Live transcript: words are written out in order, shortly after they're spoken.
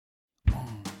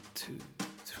2,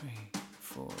 3,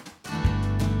 4.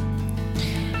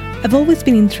 I've always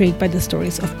been intrigued by the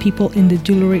stories of people in the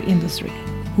jewelry industry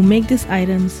who make these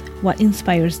items, what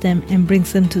inspires them and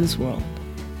brings them to this world.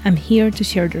 I'm here to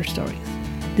share their stories.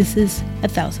 This is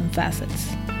 1,000 Facets.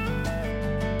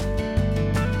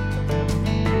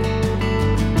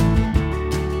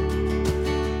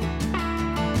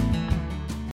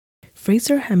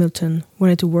 Fraser Hamilton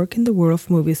wanted to work in the world of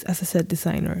movies as a set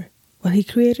designer. What he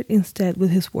created instead with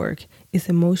his work is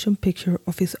a motion picture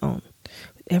of his own,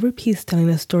 with every piece telling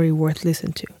a story worth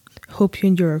listening to. Hope you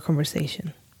enjoy our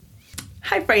conversation.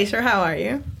 Hi Fraser, how are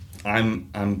you? I'm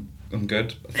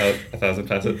good. 1,000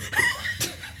 facets.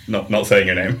 not saying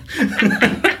your name.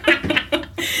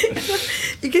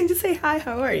 You can just say hi,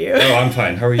 how are you? Oh, I'm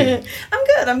fine. How are you?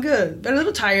 I'm good. But a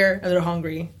little tired, a little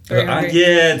hungry. Very hungry.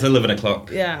 Yeah, it's 11 o'clock.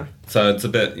 Yeah. So it's a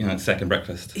bit, second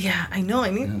breakfast. Yeah, I know.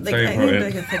 I need a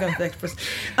second breakfast.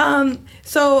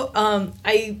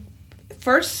 I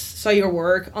first saw your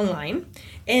work online,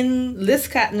 and Liz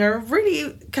Katner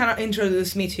really kind of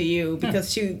introduced me to you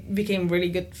because she became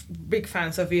really big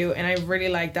fans of you, and I really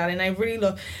like that. And I really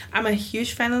I'm a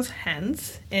huge fan of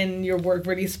hands, and your work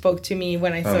really spoke to me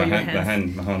when I saw your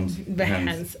hands. The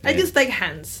hands. Yeah. I just like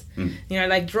hands. I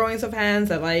like drawings of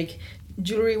hands. I like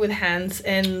jewelry with hands,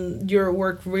 and your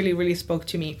work really spoke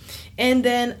to me. And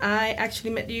then I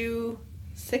actually met you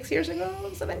 7 years ago.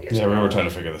 Yeah, we were trying to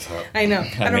figure this out. I know.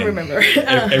 I don't remember.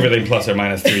 Everything plus or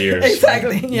minus 3 years.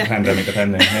 Exactly. Yeah. Pandemic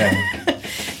depending. Yeah.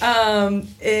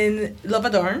 In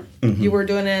Lavadorn, you were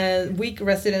doing a week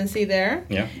residency there.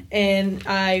 Yeah. And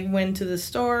I went to the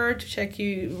store to check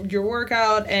your work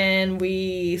out, and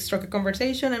we struck a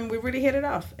conversation, and we really hit it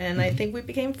off. And I think we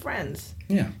became friends.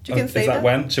 Yeah. You can say is that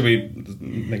when? Should we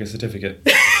make a certificate?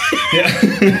 Yeah.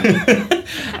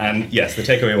 And yes, the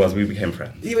takeaway was we became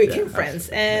friends. We became friends,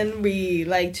 and we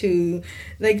like to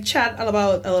chat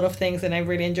about a lot of things, and I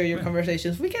really enjoy your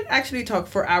conversations. We can actually talk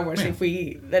for hours if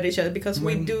we let each other, because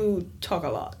we do talk a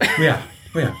lot. Yeah.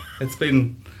 It's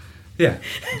been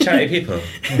chatty people.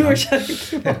 We're chatty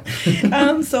people.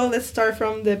 Yeah. So let's start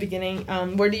from the beginning.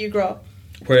 Where do you grow up?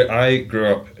 Where I grew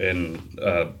up in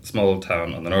a small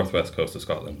town on the northwest coast of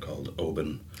Scotland called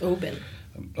Oban.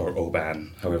 Or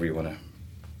Oban, however you want to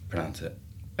pronounce it.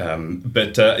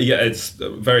 It's a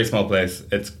very small place.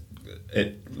 It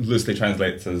loosely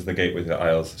translates as the gateway to the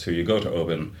Isles. So you go to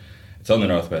Oban, it's on the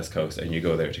northwest coast, and you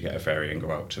go there to get a ferry and go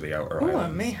out to the outer islands. I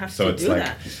may have to do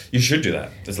that. You should do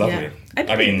that. It's lovely. Yeah.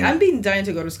 I've been dying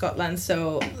to go to Scotland,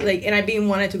 and I've been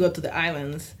wanting to go to the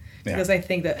islands. Because I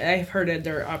think that I've heard that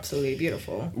they're absolutely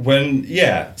beautiful.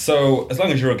 So as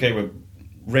long as you're okay with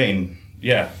rain,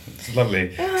 it's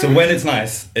lovely. So when it's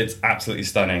nice, it's absolutely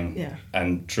stunning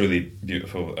and truly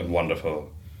beautiful and wonderful.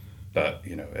 But,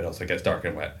 it also gets dark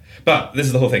and wet. But this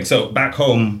is the whole thing. So back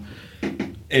home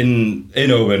in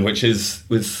Oban, which it's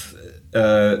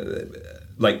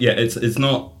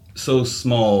not so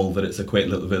small that it's a quaint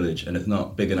little village, and it's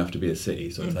not big enough to be a city.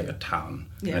 So it's like a town.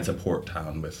 Yeah. And it's a port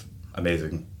town with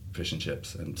amazing fish and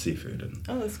chips and seafood and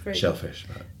that's great. Shellfish.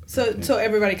 So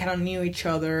everybody kind of knew each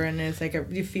other, and it's like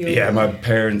you feel. Yeah, my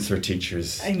parents were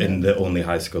teachers in the only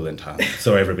high school in town,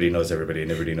 so everybody knows everybody, and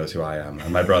everybody knows who I am.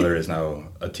 And my brother is now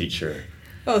a teacher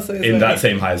in that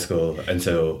same high school, and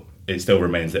so it still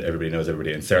remains that everybody knows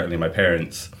everybody. And certainly my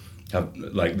parents have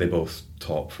they both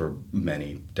taught for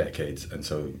many decades, and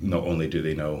so not only do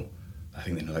they know. I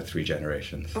think they know 3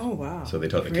 generations. Oh, wow. So they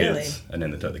taught the kids, and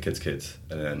then they taught the kids' kids,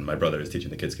 and then my brother is teaching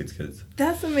the kids' kids' kids.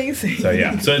 That's amazing. So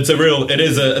so as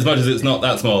much as it's not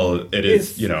that small,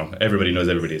 it's everybody knows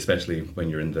everybody, especially when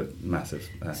you're in the massive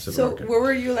supermarket. So what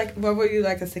were you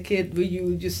like as a kid? Were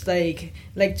you just like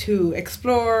to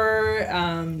explore?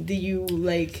 Did you go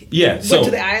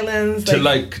to the islands? To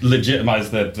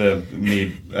legitimize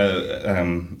me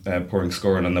pouring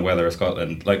scorn on the weather of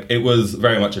Scotland, it was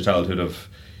very much a childhood of.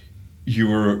 You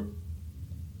were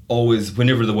always,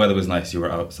 whenever the weather was nice, you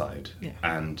were outside. Yeah.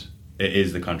 And it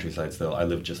is the countryside still. I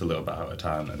live just a little bit out of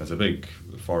town, and there's a big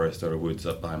forest or woods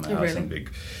up behind my house, and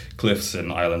big cliffs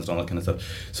and islands and all that kind of stuff.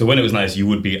 So when it was nice, you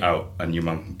would be out, and your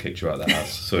mum kicked you out of the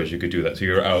house so as you could do that. So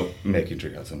you were out making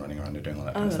tree huts and running around and doing all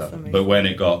that kind of stuff. Amazing. But when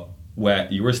it got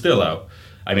wet, you were still out.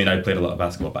 I mean, I played a lot of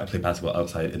basketball, but I played basketball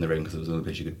outside in the rain because it was the only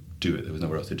place you could do it. There was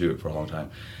nowhere else to do it for a long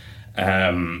time.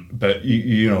 But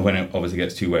when it obviously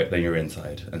gets too wet, then you're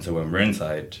inside. And so when we're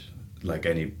inside, like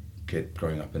any kid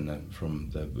growing up from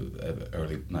the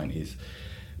early 90s,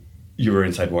 you were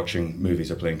inside watching movies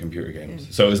or playing computer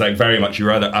games. So it was very much you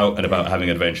were either out and about having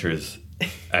adventures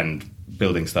and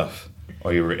building stuff,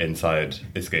 or you were inside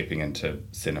escaping into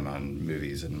cinema and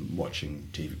movies and watching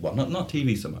TV. Well, not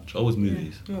TV so much, always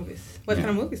movies. Movies. What kind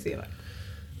of movies do you like?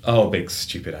 Oh, big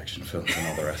stupid action films and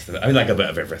all the rest of it. I mean, like a bit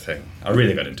of everything. I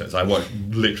really got into it. So I watched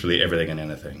literally everything and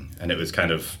anything, and it was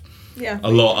kind of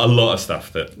a lot of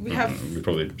stuff that we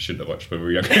probably shouldn't have watched when we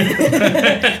were younger.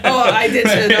 I did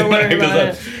too. Don't worry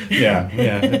about it. Yeah.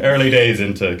 Early days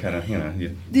into kind of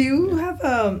Do you have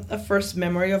a first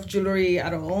memory of jewelry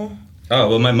at all? Oh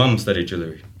well, my mum studied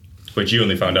jewelry, which you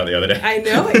only found out the other day. I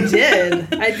know I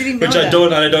did. I didn't know which that.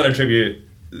 I don't attribute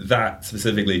that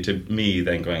specifically to me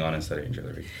then going on and studying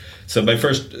jewellery. So my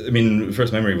first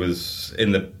memory was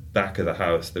in the back of the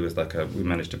house. There was we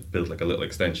managed to build like a little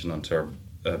extension onto our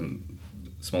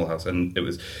small house, and it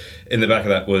was in the back of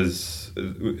that was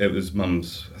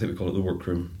Mum's, I think we call it the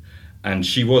workroom, and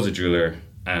she was a jeweller,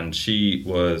 and she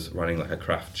was running like a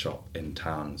craft shop in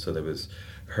town. So there was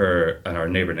her and our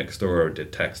neighbour next door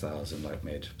did textiles and like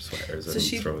made sweaters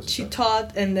and throws. She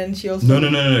taught, and then she also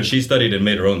No. She studied and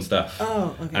made her own stuff.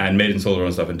 Oh, okay. And made and sold her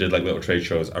own stuff and did like little trade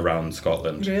shows around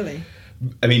Scotland. Really?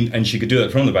 I mean, and she could do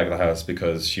that from the back of the house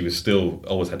because she was still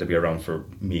always had to be around for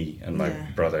me and my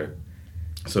brother.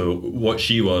 So what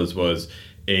she was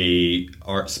a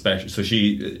art specialist. So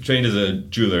she trained as a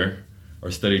jeweller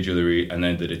or studied jewellery and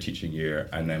then did a teaching year.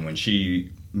 And then when she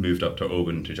moved up to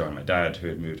Oban to join my dad, who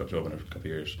had moved up to Oban a couple of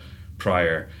years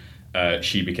prior,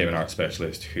 she became an art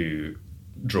specialist who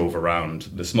drove around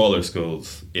the smaller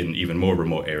schools in even more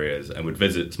remote areas and would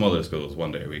visit smaller schools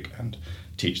one day a week and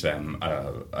teach them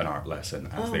an art lesson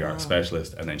as the art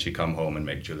specialist, and then she'd come home and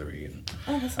make jewellery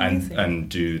and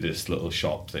do this little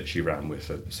shop that she ran with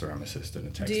a ceramicist and a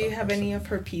textile. Do you have any of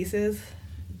her pieces?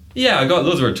 Yeah, I got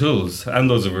loads of her tools and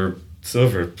loads of her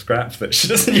silver scraps that she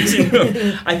doesn't use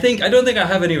anymore. I don't think I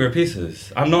have any of her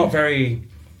pieces. I'm not very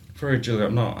for a jeweler.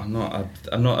 I'm not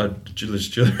a jeweler's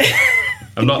jeweler.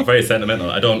 I'm not very sentimental.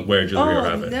 I don't wear jewelry or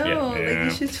have it. No, like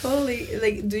you should totally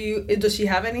does she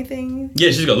have anything?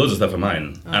 Yeah, she's got loads of stuff of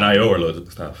mine, and I owe her loads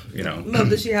of stuff. No,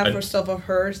 does she have her stuff of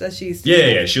hers that she's?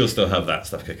 Yeah, she'll still have that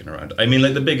stuff kicking around. I mean,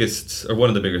 like the biggest or one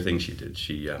of the bigger things she did,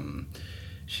 she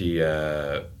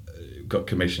got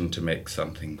commissioned to make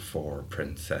something for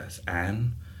Princess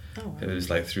Anne. Oh, wow. It was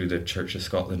like through the Church of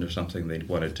Scotland or something. They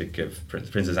wanted to give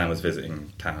Princess Anne was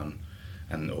visiting town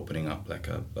and opening up like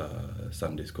a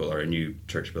Sunday school or a new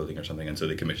church building or something, and so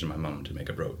they commissioned my mum to make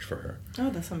a brooch for her. Oh,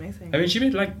 that's amazing. I mean, she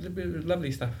made like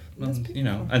lovely stuff,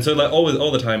 and so like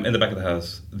all the time in the back of the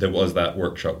house there was that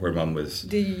workshop where Mum was.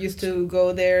 Did you used to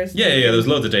go there? Yeah, there's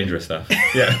loads of dangerous stuff.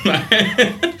 Yeah,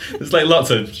 there's like lots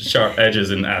of sharp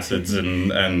edges and acids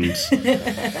and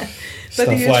stuff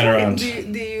flying around. Do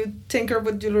you tinker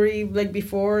with jewelry like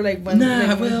before, like when?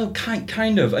 Well,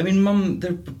 kind of. I mean, Mum,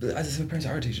 as I said, my parents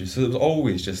are art teachers, so it was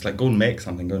always just like go and make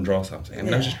something, go and draw something. I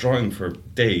mean, I was just drawing for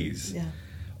days,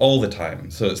 all the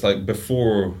time. So it's like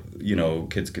before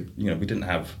kids could, we didn't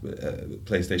have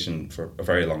PlayStation for a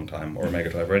very long time or Mega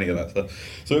Drive or any of that stuff.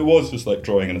 So it was just like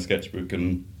drawing in a sketchbook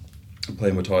and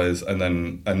playing with toys, and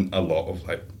a lot of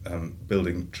like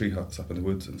building tree huts up in the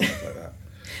woods and stuff like that.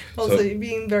 Also,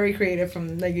 being very creative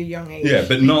from like a young age. Yeah,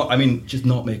 but just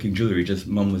not making jewellery. Just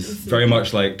Mum was very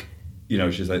much like,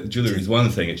 she's like, jewellery is one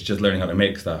thing, it's just learning how to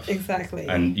make stuff. Exactly.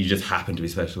 And you just happen to be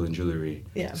special in jewellery.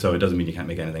 Yeah. So it doesn't mean you can't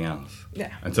make anything else.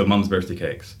 Yeah. And so Mum's birthday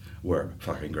cakes were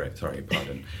fucking great,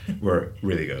 were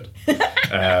really good. They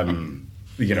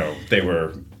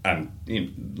were, and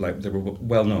they were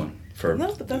well known for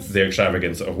the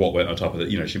extravagance of what went on top of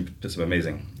it. She put some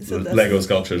amazing Lego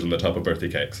sculptures on the top of birthday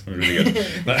cakes. Really good.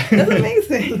 That's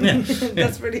amazing. Yeah.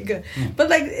 That's really good. Yeah. But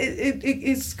like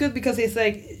it's good because it's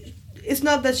like it's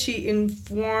not that she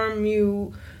informed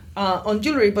you on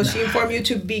jewelry, but she informed you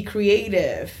to be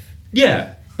creative.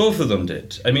 Yeah, both of them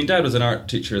did. I mean, Dad was an art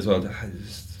teacher as well.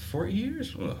 40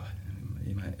 years? Well,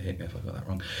 you might hate me if I got that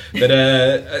wrong. But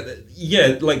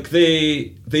like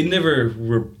they never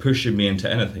were pushing me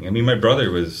into anything. I mean, my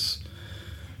brother was.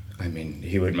 I mean,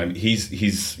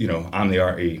 he's I'm the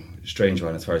arty strange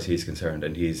one as far as he's concerned,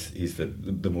 and he's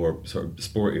the more sort of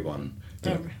sporty one.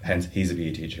 Hence, he's a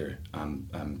PE teacher.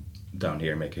 I'm down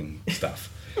here making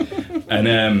stuff,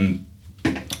 and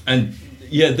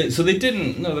so they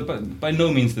didn't. No, by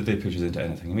no means did they push us into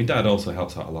anything. I mean, Dad also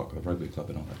helps out a lot with the rugby club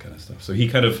and all that kind of stuff. So he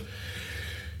kind of,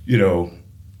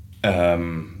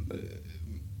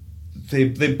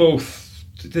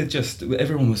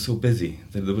 everyone was so busy.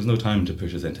 There was no time to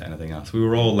push us into anything else. We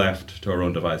were all left to our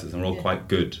own devices, and we're all quite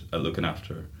good at looking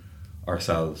after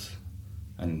ourselves.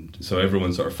 And so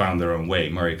everyone sort of found their own way.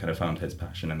 Murray kind of found his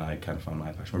passion, and I kind of found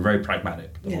my passion. We're very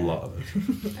pragmatic, a lot of it.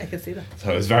 I can see that.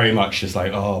 So it was very much just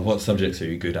like, what subjects are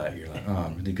you good at? You're like,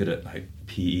 I'm really good at like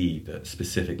PE, but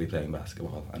specifically playing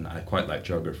basketball. And I quite like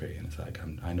geography. And it's like,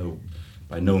 I know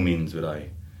by no means would I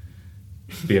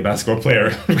be a basketball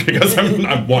player because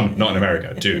I'm one, not in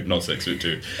America, two, not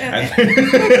 6'2".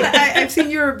 I've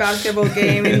seen your basketball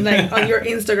game in like on your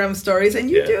Instagram stories, and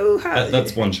you do have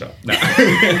that's one shot. No.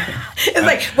 It's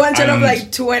like one shot of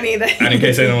like 20. And in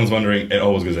case anyone's wondering, it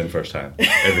always goes in first time,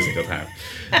 every single time.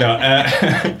 No,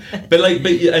 and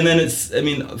then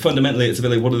fundamentally, it's a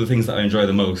bit like, what are the things that I enjoy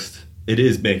the most? It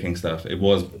is making stuff. It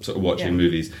was sort of watching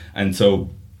movies, and so,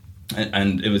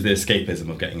 and it was the escapism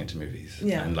of getting into movies,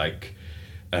 and like.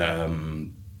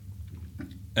 And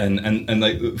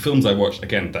like films I watched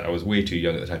again that I was way too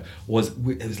young at the time was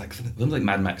like films like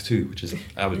Mad Max 2, which is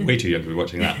I was way too young to be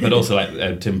watching that, but also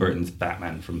like Tim Burton's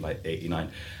Batman from like '89,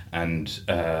 and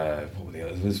what were the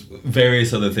others? There was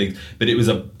various other things, but it was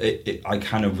I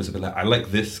kind of was a bit like, I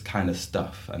like this kind of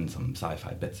stuff and some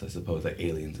sci-fi bits, I suppose, like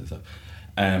aliens and stuff.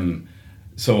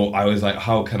 So I was like,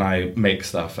 how can I make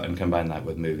stuff and combine that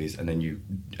with movies? And then you,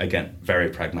 again, very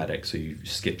pragmatic. So you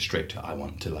skip straight to, I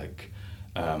want to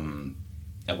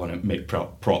make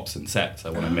props and sets. I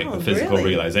want to make the physical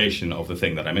realization of the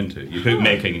thing that I'm into. You put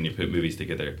making and you put movies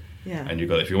together. Yeah. And you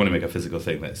go, if you want to make a physical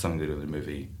thing that's something to do with a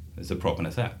movie, it's a prop and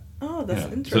a set. Oh, that's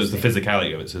interesting. So it's the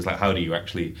physicality of it. So it's like, how do you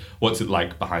actually, what's it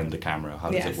like behind the camera?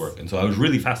 How does it work? And so I was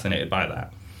really fascinated by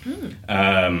that.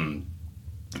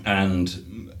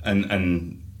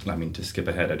 And I mean, to skip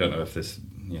ahead, I don't know if this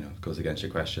goes against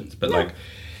your questions, but like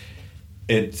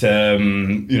it so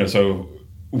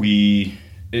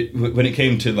when it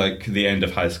came to like the end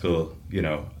of high school,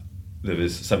 there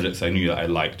was subjects I knew that I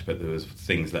liked, but there was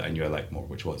things that I knew I liked more,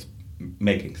 which was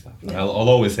making stuff. I'll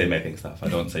always say making stuff. I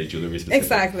don't say jewelry specifically.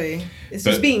 Exactly. It's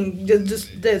just being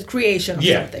just the creation of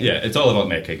something. Yeah, it's all about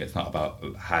making. It's not about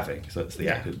having. So it's the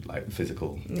act of like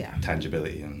physical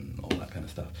tangibility and all that kind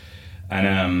of stuff.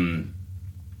 And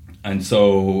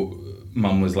so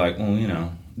Mum was like, well,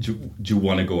 do you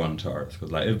want to go on to art school?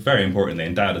 Like, very importantly,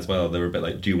 and Dad as well, they were a bit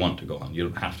like, do you want to go on? You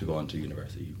don't have to go on to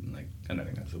university. Like, and I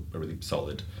think that's a really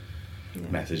solid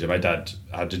message. And my dad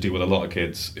had to deal with a lot of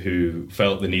kids who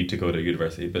felt the need to go to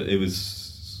university, but it was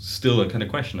still a kind of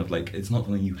question of like, it's not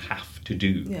something you have to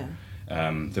do. Yeah.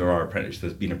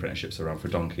 There's been apprenticeships around for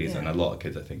donkeys, and a lot of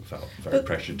kids, I think, felt very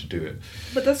pressured to do it.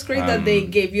 But that's great that they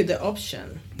gave you the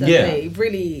option. That they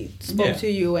really spoke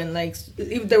to you, and like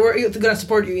if they were going to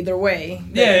support you either way.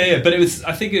 But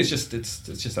I think it's just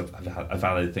a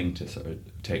valid thing to sort of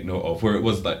take note of. Where it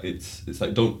was like it's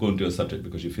like, don't go and do a subject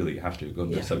because you feel that you have to. Go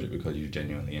and do a subject because you're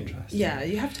genuinely interested. Yeah,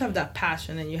 you have to have that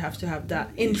passion, and you have to have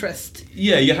that interest.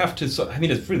 Yeah, you have to. It's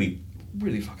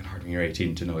really fucking hard when you're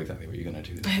 18 to know exactly what you're going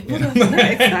to do.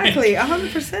 Exactly,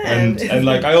 100%. And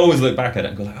like, I always look back at it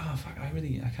and go like, oh fuck,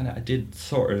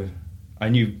 I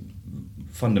knew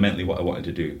fundamentally what I wanted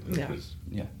to do, which was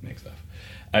make stuff.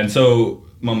 And so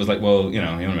Mum was like, well, you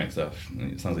want to make stuff,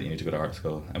 it sounds like you need to go to art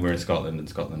school. And we're in Scotland, and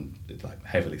Scotland it's like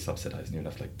heavily subsidised, and you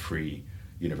have like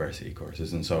pre-university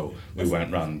courses. And so we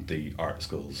went round the art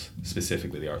schools,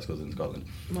 specifically the art schools in Scotland.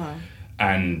 Wow.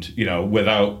 And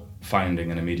without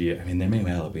finding an immediate, there may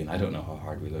well have been, I don't know how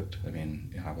hard we looked.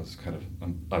 I was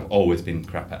I've always been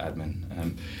crap at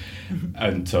admin,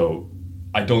 and so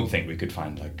I don't think we could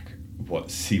find like what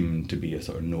seemed to be a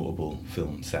sort of notable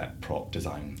film set prop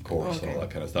design course, all that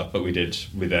kind of stuff. But we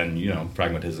then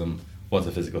pragmatism. What's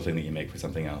a physical thing that you make for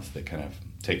something else that kind of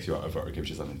takes you out of it or gives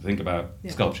you something to think about?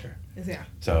 Sculpture. Yeah.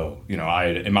 So, I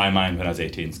in my mind when I was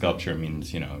 18, sculpture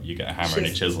means, you get a hammer and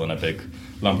a chisel and a big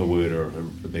lump of wood or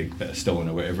a big bit of stone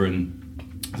or whatever. And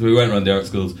so we went around the art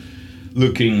schools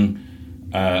looking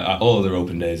at all of their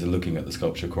open days and looking at the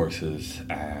sculpture courses.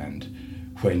 And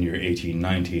when you're 18,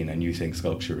 19 and you think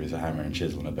sculpture is a hammer and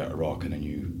chisel and a bit of rock, and then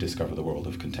you discover the world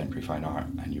of contemporary fine art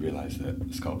and you realise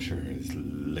that sculpture is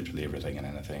literally everything and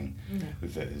anything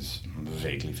that is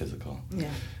vaguely physical.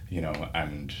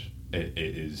 And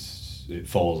it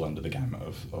falls under the gamut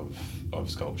of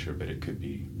sculpture, but it could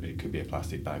be a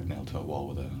plastic bag nailed to a wall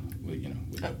with a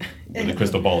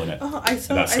crystal ball in it.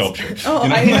 That's sculpture.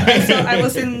 I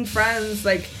was in France,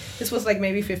 like this was like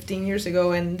maybe 15 years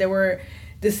ago, and there were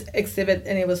this exhibit,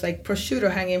 and it was like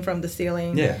prosciutto hanging from the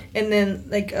ceiling, and then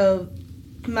like a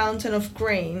mountain of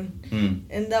grain,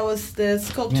 and that was the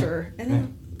sculpture, and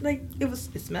then, like it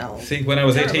smells. See, when I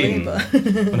was 18, I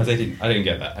didn't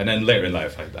get that, and then later in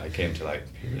life, I came to like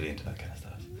be really into that kind of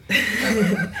stuff.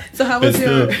 So how was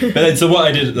your? But then, so what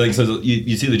I did, like, so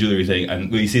you see the jewellery thing,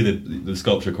 and you see the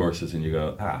sculpture courses, and you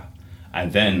go,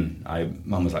 and then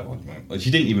Mum was like, well,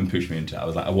 she didn't even push me into it. I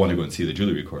was like, I want to go and see the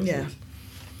jewellery courses. Yeah.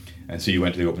 And so you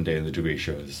went to the open day of the jewellery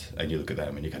shows, and you look at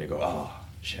them, and you kind of go, oh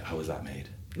shit, how was that made?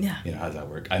 Yeah. How does that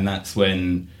work? And that's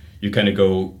when you kind of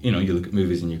go, you look at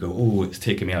movies and you go, oh, it's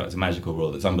taken me out. It's a magical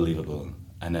world. It's unbelievable.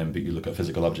 And then, but you look at a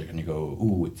physical object and you go,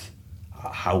 oh,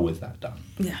 how was that done?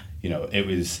 Yeah. You know, it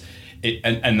was,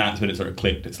 and that's when it sort of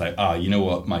clicked. It's like, you know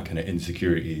what, my kind of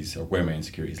insecurities, or where my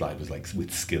insecurities lied, was like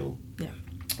with skill. Yeah.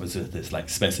 Was this like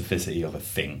specificity of a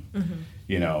thing, Mm-hmm.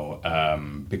 you know,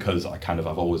 because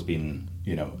I've always been,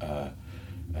 you know,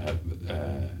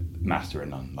 master in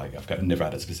none. Like never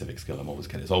had a specific skill.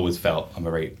 It's always felt I'm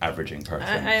a very averaging person.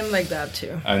 I am like that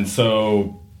too. And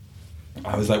so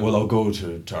I was like, well, I'll go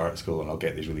to art school and I'll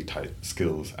get these really tight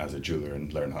skills as a jeweler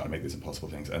and learn how to make these impossible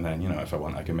things. And then, you know, if I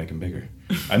want, I can make them bigger.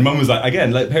 And Mum was like,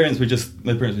 again, like parents were just,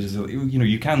 you know,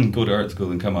 you can go to art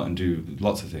school and come out and do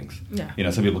lots of things. Yeah. You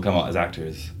know, some people come out as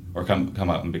actors or come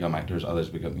out and become actors. Others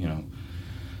become, you know,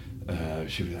 I think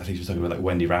she was talking about like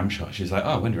Wendy Ramshaw. She's like,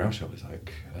 Wendy Ramshaw was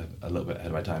like a little bit ahead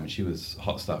of my time, and she was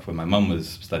hot stuff when my mum was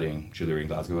studying jewellery in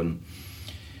Glasgow,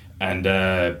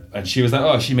 and she was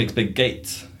like, she makes big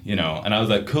gates, you know, and I was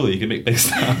like, cool, you can make big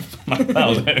stuff.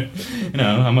 That'll do. You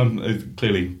know, I'm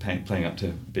clearly playing up to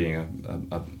being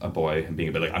a boy and being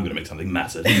a bit like, I'm going to make something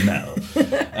massive in metal.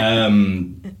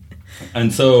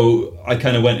 And so I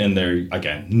kind of went in there,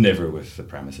 again, never with the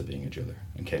premise of being a jeweler,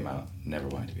 and came out never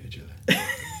wanting to be a jeweler.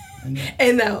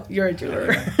 And now you're a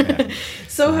jeweler. Yeah.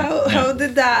 So how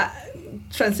did that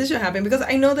transition happen? Because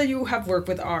I know that you have worked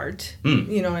with art,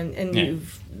 you know, and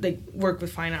you've like worked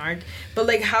with fine art, but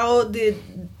like how did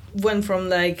went from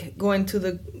like going to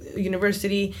the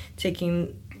university,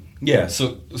 taking... Yeah,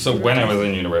 so when I was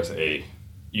in university,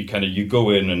 you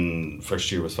go in, and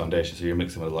first year was foundation, so you're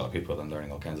mixing with a lot of people and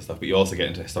learning all kinds of stuff, but you also get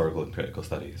into historical and critical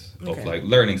studies of like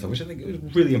learning stuff, which I think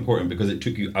was really important because it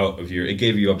took you out of it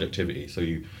gave you objectivity. So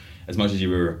you, as much as you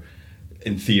were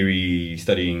in theory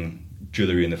studying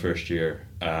jewellery in the first year,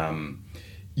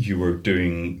 you were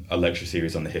doing a lecture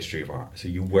series on the history of art, so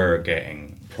you were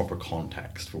getting proper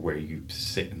context for where you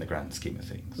sit in the grand scheme of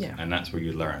things. Yeah. And that's where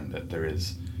you learn that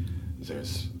there's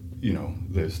you know,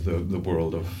 there's the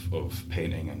world of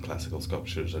painting and classical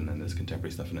sculptures, and then there's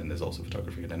contemporary stuff, and then there's also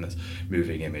photography, and then there's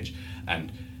moving image,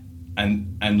 and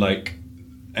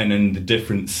in the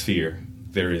different sphere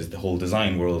there is the whole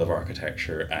design world of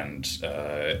architecture and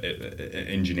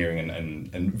engineering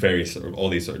and various sort of all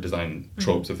these sort of design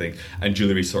tropes of things, and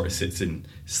jewellery sort of sits in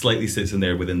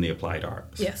there within the applied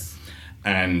arts. Yes.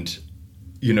 And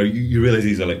you know, you realize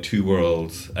these are like two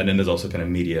worlds, and then there's also kind of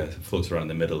media floats around in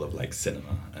the middle of like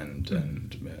cinema and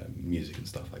music and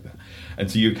stuff like that. And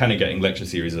so you're kind of getting lecture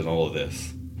series on all of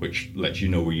this, which lets you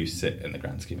know where you sit in the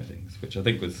grand scheme of things, which I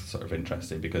think was sort of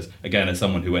interesting because, again, as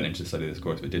someone who went in to study this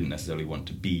course but didn't necessarily want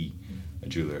to be a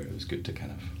jeweler, it was good to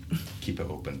kind of keep it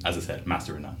open. As I said,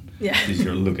 master or none. Yeah. You sort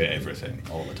of look at everything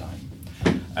all the time.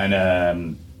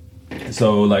 And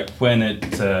so like when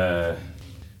it...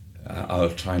 I'll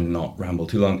try and not ramble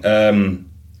too long.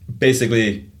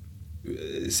 Basically,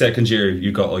 second year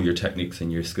you got all your techniques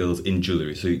and your skills in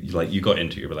jewellery. So you got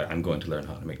into it, you were like, I'm going to learn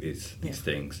how to make these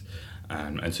things,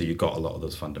 and so you got a lot of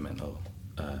those fundamental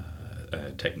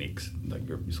techniques, like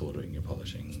your soldering, your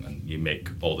polishing, and you make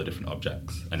all the different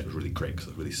objects. And it was really great because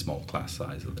it was a really small class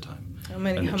size at the time. How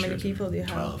many people do you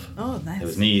have? 12. Oh, nice. It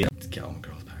was me. Get on with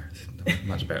girls' powers.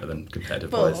 Much better than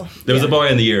competitive Well, boys. There was a boy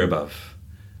in the year above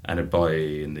and a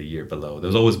boy in the year below.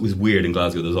 It was weird in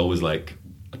Glasgow. There was always like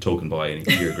a token boy in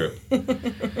each year group.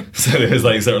 So there was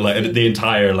like sort of like the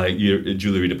entire like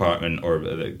jewellery department or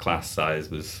the class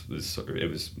size was sort of, it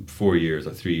was 4 years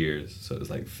or 3 years. So it was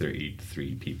like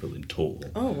 33 people in total.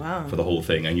 Oh wow! For the whole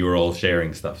thing, and you were all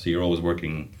sharing stuff. So you're always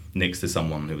working next to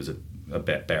someone who was a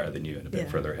bit better than you and a bit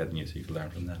further ahead than you, so you could learn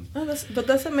from them. Oh,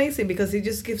 that's amazing because it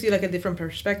just gives you like a different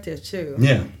perspective too.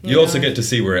 Yeah, you also get to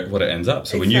see what it ends up.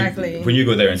 So when you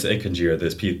go there in second year,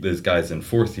 there's guys in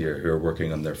fourth year who are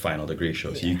working on their final degree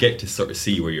show. So you get to sort of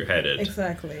see where you're headed.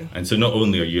 Exactly. And so not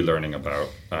only are you learning about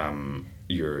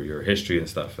your history and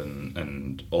stuff,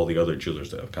 and all the other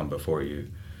jewelers that have come before you.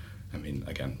 I mean,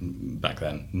 again, back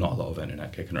then, not a lot of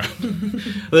internet kicking around.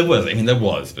 There was,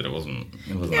 but it wasn't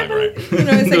that great. You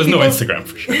know, there was no Instagram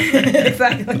for sure.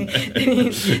 Exactly.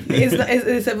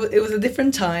 It was a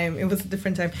different time. It was a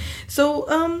different time. So,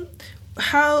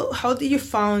 how did you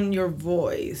found your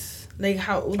voice? Like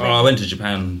how? Like, I went to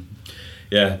Japan.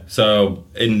 Yeah. So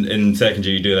in second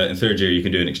year you do that. In third year you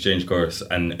can do an exchange course,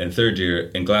 and in third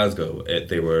year in Glasgow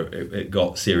it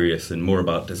got serious and more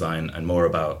about design and more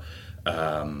about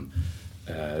the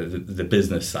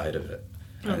business side of it.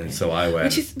 Okay. And so I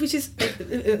went, which is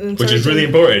really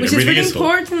important, which is really useful.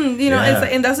 important, you know.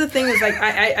 And that's the thing is like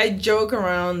I joke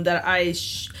around that I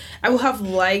would have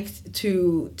liked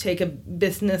to take a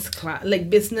business class, like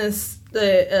business.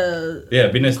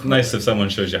 It'd be nice if someone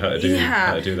shows you how to do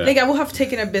that. Like I would have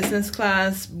taken a business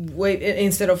class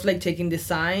instead of like taking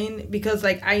design, because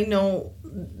like I know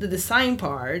the design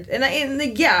part, and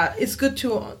like, yeah, it's good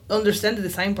to understand the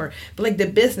design part, but like the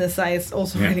business side is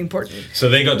also really important. So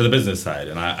they got to the business side,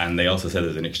 and they also said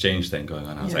there's an exchange thing going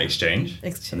on. I was like, exchange?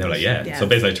 And they were like, yeah. So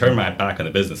basically I turned my back on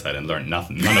the business side and learned none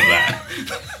of that,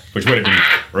 which would have been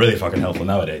really fucking helpful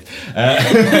nowadays.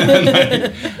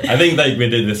 I think like we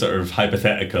did this sort of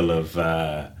hypothetical of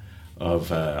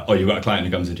you've got a client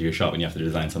who comes into your shop and you have to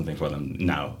design something for them.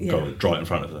 Now go draw it in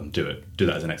front of them, do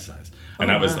that as an exercise. And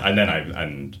that was, and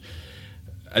then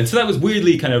and so that was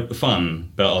weirdly kind of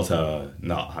fun, but also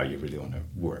not how you really want to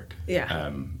work.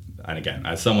 Yeah. And again,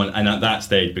 as someone, and at that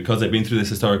stage, because I've been through this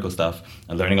historical stuff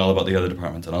and learning all about the other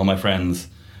departments, and all my friends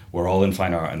were all in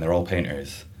fine art and they're all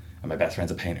painters, and my best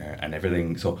friend's a painter and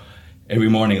everything. So every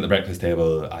morning at the breakfast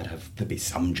table, there'd be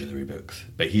some jewellery books,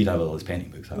 but he'd have all his painting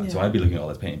books out. Yeah. So I'd be looking at all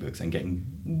his painting books and getting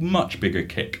much bigger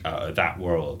kick out of that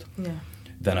world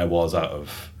than I was out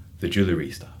of the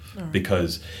jewellery stuff.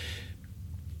 Because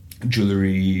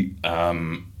jewellery,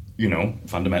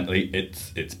 fundamentally,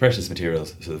 it's precious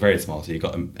materials, so they're very small. So you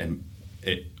got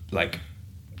it like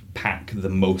pack the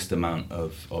most amount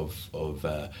of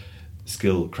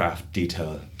skill, craft,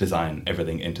 detail, design,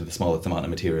 everything into the smallest amount of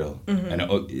material, and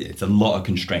it's a lot of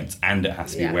constraints, and it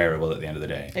has to be wearable at the end of the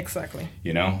day. Exactly.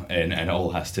 And it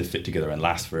all has to fit together and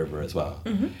last forever as well.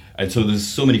 And so there's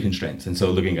so many constraints. And so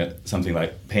looking at something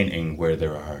like painting, where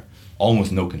there are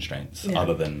almost no constraints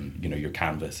other than your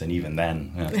canvas, and even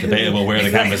then it's debatable where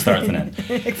the canvas starts and ends.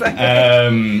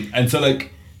 Exactly. And so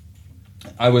like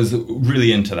I was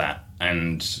really into that,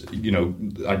 and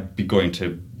I'd be going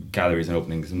to galleries and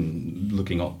openings and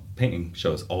looking up painting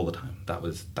shows all the time.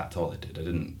 That's all I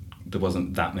did. There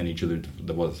wasn't that many jewelry.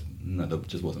 There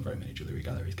just wasn't very many jewelry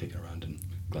galleries kicking around in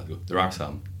Glasgow. There are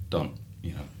some. Don't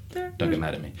get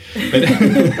mad at me. But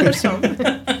there's some.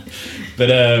 But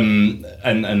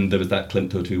and there was that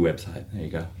Clint 2 website. There you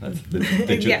go. That's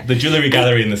the jewelry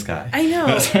gallery in the sky. I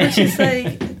know. Which is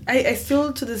like I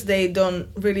still to this day don't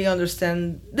really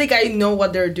understand. Like I know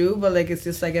what they do, but like it's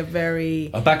just like a very.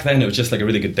 Back then it was just like a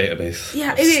really good database.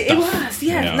 Yeah, it was.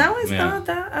 Yeah. Now it's not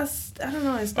that as I don't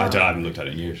know. It's not. I haven't looked at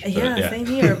it in years. Yeah, same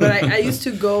here. But I used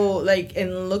to go like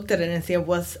and looked at it and see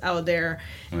what's out there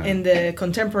in the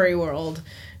contemporary world.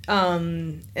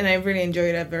 And I really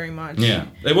enjoyed that very much. Yeah,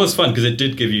 it was fun because it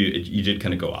did give you did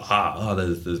kind of go,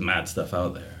 there's mad stuff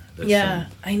out there. There's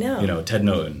I know. Ted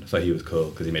Noten, thought he was cool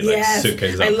because he made like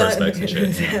suitcases out of perspex and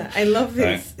shit. I love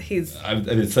his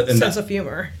sense of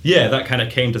humor. Yeah, that kind of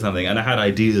came to something, and I had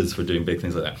ideas for doing big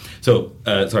things like that. So,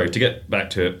 sorry, to get back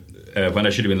to it, when I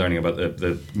should have been learning about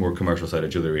the more commercial side of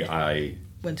jewellery, I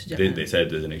went to Japan. They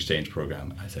said there's an exchange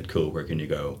program. I said, cool, where can you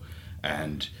go?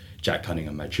 And Jack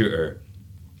Cunningham, my tutor,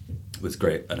 was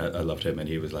great, and I loved him, and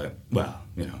he was like, well,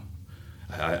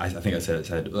 I think I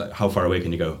said like, how far away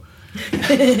can you go?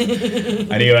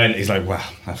 And he went, he's like, well,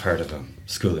 I've heard of a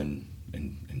school in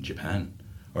Japan,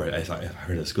 or I've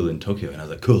heard of a school in Tokyo, and I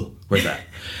was like, cool, where's that?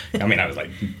 I mean, I was like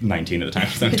 19 at the time,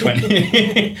 so I'm 20.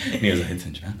 And he was like, it's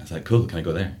in Japan. I was like, cool, can I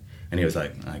go there? And he was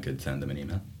like, I could send them an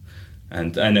email,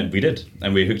 and then we did,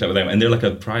 and we hooked up with them, and they're like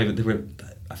I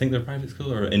think they're a private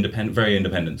school or very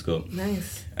independent school.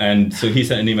 Nice. And so he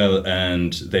sent an email,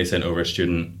 and they sent over a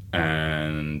student,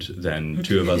 and then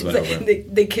two of us went over.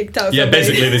 They kicked out. Yeah, somebody.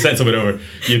 Basically they sent someone over.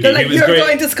 They're like, you're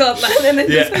going to Scotland, and then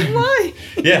just like, why?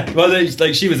 Yeah, well,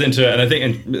 she was into it, and I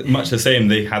think much the same.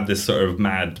 They had this sort of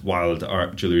mad, wild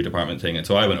art jewellery department thing, and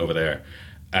so I went over there,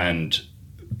 and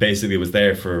basically was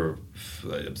there for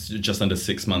just under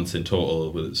 6 months in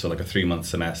total, so like a 3-month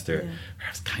semester. Where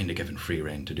I was kind of given free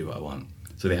rein to do what I want.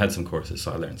 So they had some courses,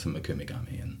 so I learned some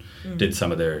Makumigami and did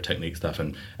some of their technique stuff,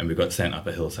 and we got sent up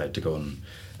a hillside to go and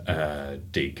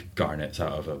dig garnets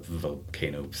out of a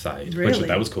volcano side, really? Which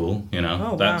that was cool,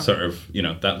 Oh, that wow. sort of,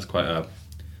 that was quite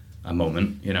a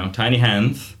moment, tiny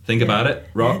hands, think about it,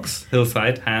 rocks,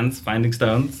 hillside, hands, finding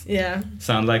stones. Yeah.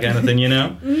 Sound like anything,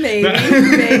 Maybe.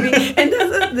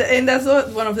 And that's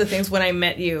one of the things when I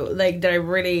met you, like that I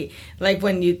really like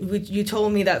when you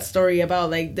told me that story about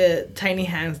like the tiny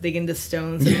hands digging the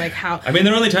stones and like how. I mean,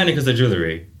 they're only tiny because they're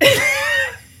jewellery.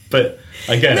 But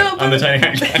again, I'm the tiny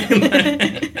hand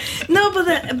guy. No,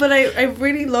 but I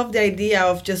really love the idea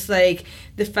of just like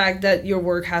the fact that your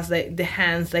work has like the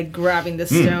hands like grabbing the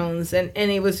stones and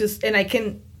it was just, and I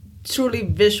can truly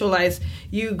visualize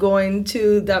you going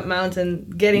to that mountain,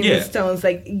 getting the stones,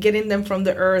 like getting them from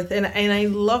the earth, and I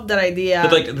love that idea.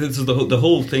 But like this is the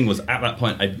whole thing was at that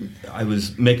point I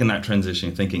was making that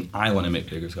transition, thinking I want to make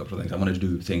bigger sculptural things. I want to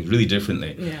do things really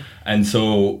differently. Yeah. And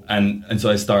so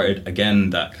I started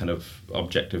again, that kind of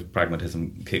objective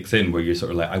pragmatism kicks in, where you're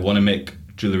sort of like, I want to make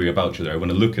jewelry about jewelry. I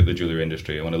want to look at the jewelry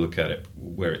industry. I want to look at it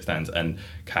where it stands and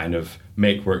kind of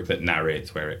make work that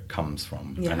narrates where it comes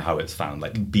from and how it's found.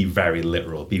 Like, be very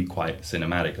literal, be quite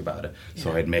cinematic about it.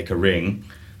 So I'd make a ring.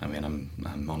 I mean,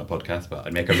 I'm on a podcast, but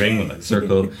I'd make a ring with a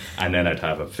circle, and then I'd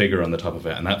have a figure on the top of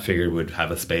it, and that figure would have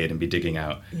a spade and be digging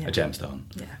out a gemstone.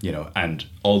 You know, and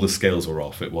all the scales were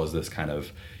off. It was this kind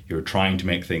of, you're trying to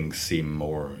make things seem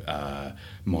more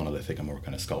monolithic and more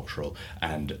kind of sculptural.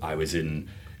 And I was in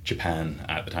Japan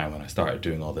at the time when I started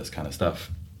doing all this kind of stuff,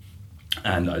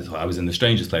 and I was in the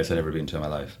strangest place I'd ever been to in my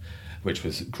life, which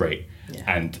was great.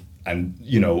 And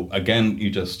you know, again,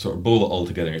 you just sort of boil it all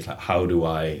together, and it's like, how do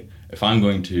I, if I'm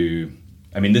going to,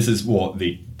 I mean, this is what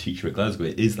they teach you at Glasgow.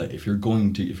 It is like, if you're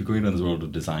going down this world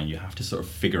of design, you have to sort of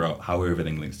figure out how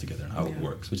everything links together and how it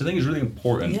works, which I think is really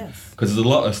important. Because there's a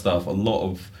lot of stuff, a lot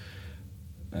of,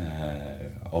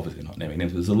 obviously not naming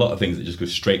names, but there's a lot of things that just go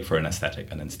straight for an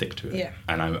aesthetic and then stick to it.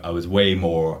 And I was way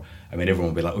more, I mean,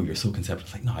 everyone would be like, oh, you're so conceptual.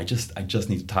 It's like, no, I just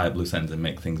need to tie up loose ends and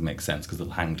make things make sense, because they'll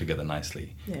hang together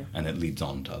nicely and it leads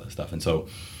on to other stuff. And so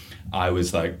I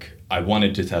was like, I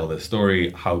wanted to tell this story.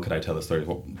 How could I tell the story?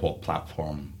 What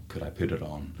platform could I put it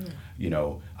on? You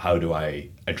know, how do I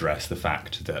address the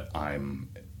fact that I'm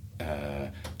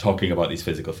talking about these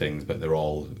physical things, but they're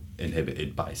all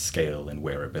inhibited by scale and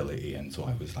wearability? And so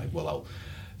I was like, well,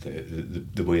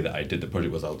 the way that I did the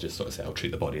project was, I'll just sort of say, I'll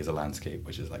treat the body as a landscape,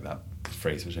 which is like that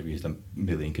phrase which I've used a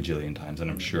million cajillion times,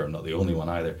 and I'm sure I'm not the only one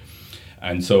either.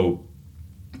 And so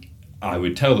I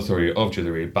would tell the story of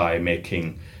jewelry by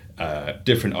making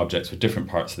different objects with different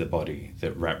parts of the body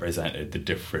that represented the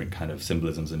different kind of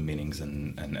symbolisms and meanings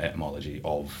and etymology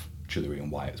of jewelry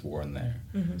and why it's worn there.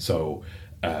 So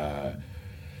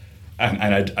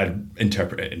and I'd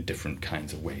interpret it in different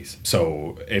kinds of ways.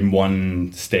 So in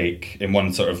one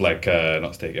sort of like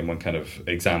in one kind of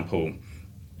example,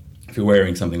 if you're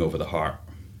wearing something over the heart,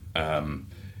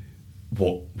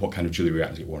 what kind of jewelry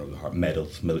items get worn over the heart?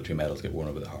 Medals, military medals get worn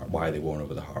over the heart. Why are they worn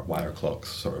over the heart? Why are clocks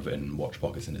sort of in watch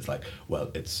pockets? And it's like,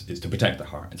 well, it's to protect the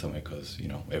heart in some way, because, you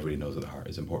know, everybody knows that the heart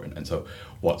is important. And so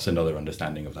what's another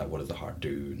understanding of that? What does the heart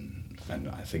do? And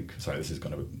I think, sorry, this is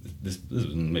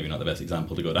maybe not the best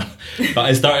example to go down, but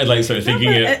I started like sort of thinking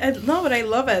but I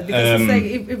love it, because it's like,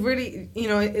 it really, you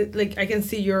know, like I can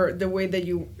see the way that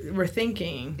you were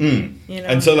thinking, you know?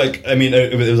 And so like, I mean,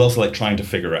 it was also like trying to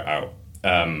figure it out.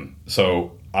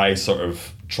 So I sort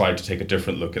of tried to take a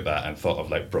different look at that and thought of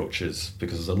like brooches,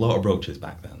 because there's a lot of brooches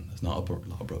back then. There's not a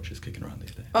lot of brooches kicking around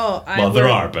these days. There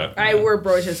are, but I wear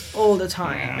brooches all the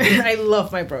time. I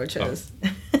love my brooches.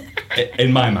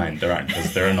 In my mind, there aren't,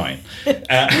 because they're annoying.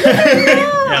 Yeah,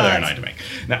 they're annoying to me.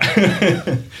 No.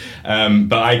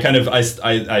 But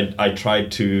I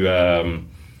tried to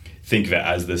think of it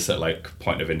as this like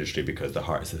point of industry, because the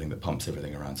heart is the thing that pumps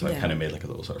everything around. So I kind of made like a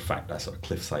little sort of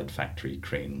cliffside factory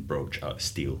crane brooch out of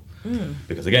steel,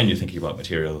 because again, you're thinking about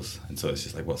materials, and so it's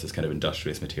just like, what's this kind of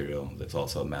industrious material that's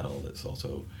also metal,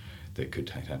 that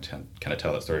could kind of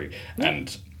tell that story.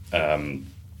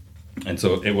 And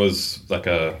so it was like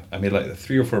I made like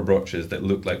 3 or 4 brooches that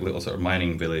looked like little sort of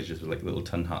mining villages with like little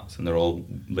tin huts, and they're all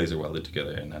laser welded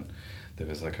together. And then there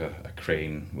was like a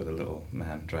crane with a little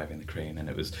man driving the crane, and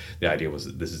the idea was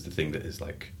that this is the thing that is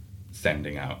like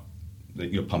sending out,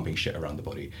 you know, pumping shit around the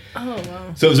body. Oh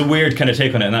wow! So it was a weird kind of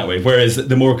take on it in that way. Whereas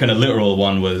the more kind of literal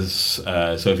one was,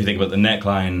 so if you think about the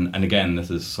neckline, and again, this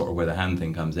is sort of where the hand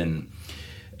thing comes in.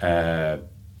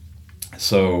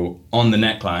 So on the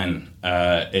neckline,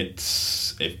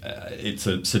 it's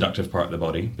a seductive part of the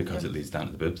body, because it leads down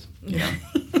to the boobs. You know?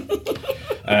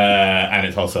 And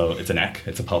it's a neck.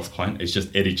 It's a pulse point. It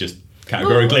just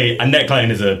categorically, a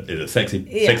neckline is a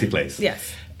sexy place.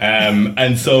 Yes.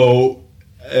 And so,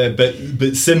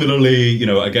 but similarly, you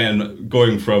know, again,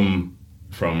 going from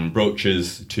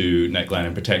brooches to neckline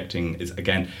and protecting is,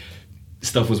 again,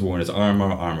 stuff was worn as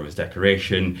armor was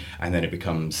decoration, and then it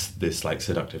becomes this like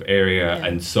seductive area.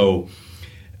 And so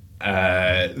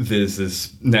there's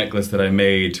this necklace that I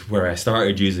made where I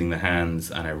started using the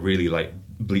hands, and I really like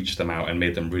bleached them out and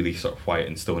made them really sort of white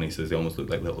and stony, so they almost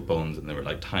looked like little bones, and they were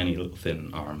like tiny little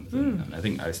thin arms. And I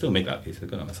think I still make that piece. I've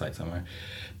got it on my site somewhere.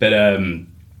 But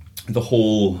the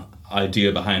whole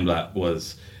idea behind that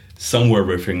was somewhere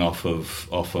riffing off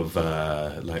of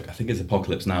like, I think it's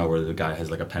Apocalypse Now, where the guy has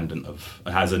like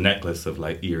has a necklace of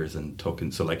like ears and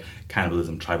tokens. So like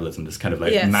cannibalism, tribalism, this kind of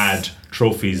like mad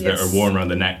trophies that are worn around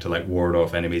the neck to like ward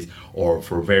off enemies or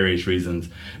for various reasons.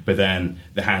 But then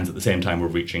the hands at the same time were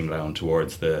reaching down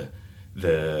towards the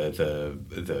oops,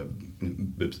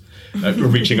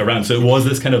 reaching around. So it was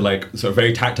this kind of like sort of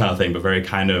very tactile thing, but very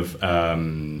kind of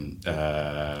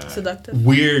seductive,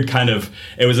 weird kind of.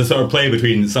 It was a sort of play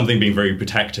between something being very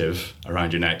protective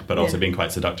around your neck, but also being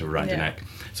quite seductive around your neck.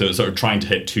 So it's sort of trying to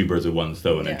hit two birds with one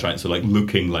stone, and trying, so like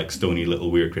looking like stony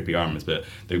little weird creepy arms, but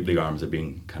the arms are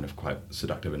being kind of quite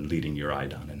seductive and leading your eye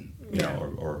down, and you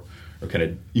know, or kind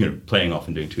of, you know, playing off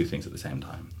and doing two things at the same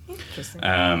time. Interesting.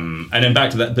 And then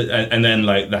back to that, and then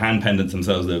like the hand pendants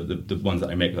themselves, the ones that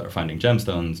I make that are finding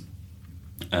gemstones.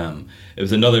 It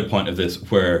was another point of this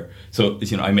where, so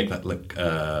you know, I make that like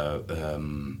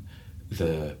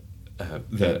the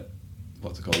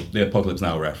what's it called, the Apocalypse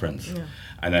Now reference. Yeah.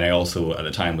 And then I also at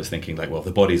the time was thinking like, well, if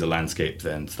the body's a landscape,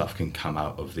 then stuff can come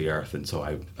out of the earth, and so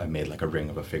I made like a ring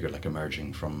of a figure like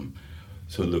emerging from.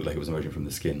 So it looked like it was emerging from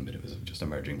the skin, but it was just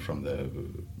emerging from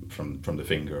the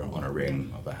finger on a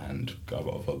ring of a hand,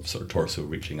 of a sort of torso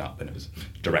reaching up, and it was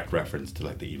direct reference to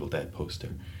like the Evil Dead poster.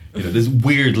 You know, there's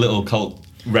weird little cult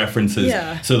references.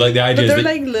 Yeah. So like the idea but is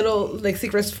they're like little like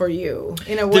secrets for you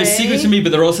in a way. They're secrets to me,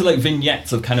 but they're also like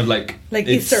vignettes of kind of like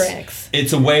Easter eggs.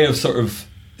 It's a way of sort of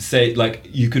say like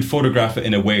you could photograph it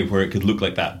in a way where it could look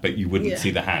like that, but you wouldn't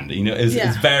see the hand. You know,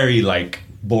 it's very like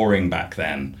boring back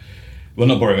then. Well,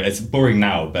 not boring. It's boring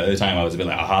now, but at the time I was a bit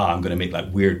like, aha, I'm going to make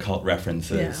like weird cult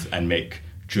references and make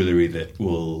jewellery that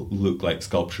will look like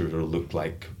sculptures or look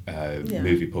like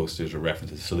movie posters or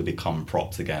references, so they become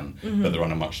props again, but they're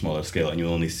on a much smaller scale, and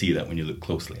you'll only see that when you look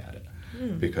closely at it,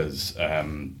 because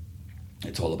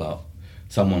it's all about,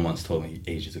 someone once told me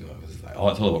ages ago, it was like,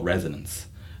 it's all about resonance.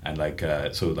 And like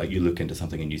so like you look into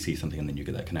something and you see something and then you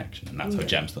get that connection, and that's how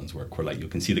gemstones work, where like you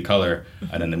can see the colour,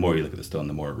 and then the more you look at the stone,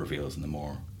 the more it reveals, and the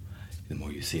more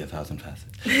you see 1,000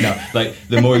 facets. No, like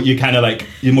the more you kind of like,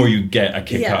 the more you get a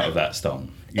kick out of that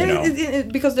stone. You know,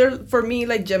 because they're, for me,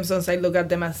 like gemstones, I look at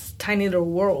them as tiny little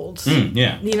worlds.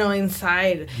 You know,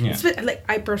 inside. Yeah. Like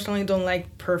I personally don't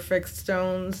like perfect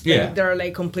stones. Like, they're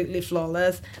like completely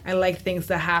flawless. I like things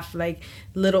that have like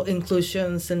little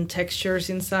inclusions and textures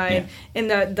inside, and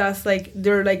that's like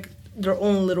they're like their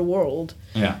own little world.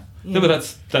 Yeah. No, but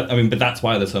that's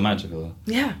why they're so magical.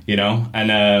 Yeah. You know,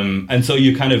 and so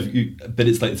you kind of, but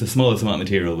it's like it's the smallest amount of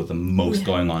material with the most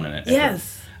going on in it.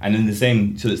 Yes. And in the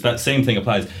same, so it's that same thing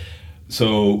applies.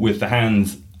 So with the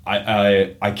hands,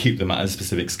 I keep them at a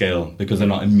specific scale because they're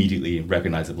not immediately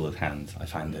recognizable as hands. I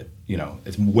find that, you know,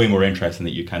 it's way more interesting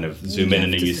that you kind of zoom in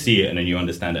and then you see it and then you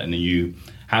understand it and then you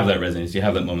have that resonance, you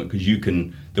have that moment, because you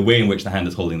can, the way in which the hand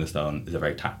is holding the stone is a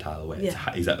very tactile way. It's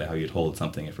exactly how you'd hold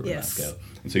something if it were that scale.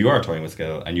 And so you are toying with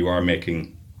scale, and you are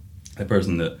making a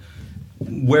person that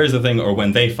wears the thing, or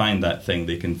when they find that thing,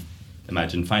 they can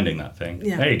imagine finding that thing.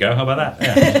 Yeah. There you go, how about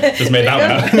that? Yeah. Just made that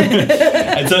one up.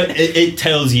 And so it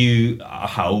tells you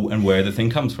how and where the thing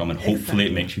comes from, and hopefully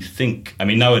it makes you think. I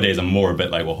mean, nowadays I'm more a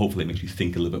bit like, well, hopefully it makes you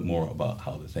think a little bit more about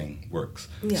how the thing works.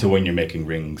 Yeah. So when you're making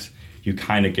rings, you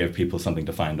kind of give people something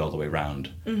to find all the way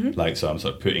around. Like, so I'm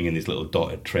sort of putting in these little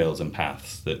dotted trails and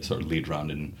paths that sort of lead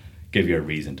around and give you a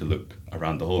reason to look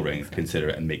around the whole ring, consider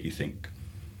it, and make you think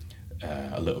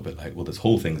a little bit like, well, this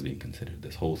whole thing's being considered.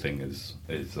 This whole thing is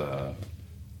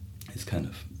kind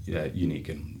of unique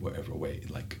in whatever way.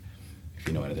 Like, if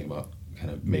you know anything about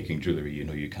kind of making jewellery, you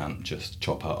know you can't just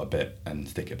chop out a bit and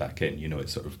stick it back in. You know,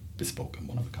 it's sort of bespoke and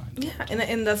one of a kind. Yeah,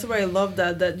 and that's why I love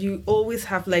that you always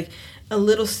have like a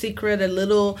little secret, a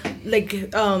little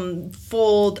like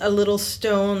fold, a little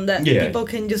stone that people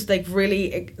can just like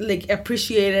really like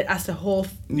appreciate it as a whole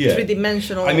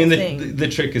three-dimensional thing. The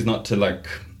trick is not to like,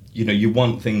 you know, you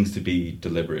want things to be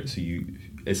deliberate, so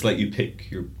it's like you pick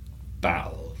your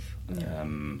battles.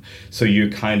 So you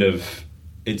kind of,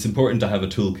 it's important to have a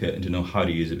toolkit and to know how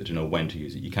to use it, but to know when to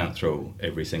use it. You can't throw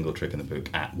every single trick in the book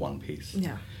at one piece.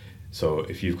 Yeah. So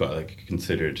if you've got like a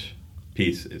considered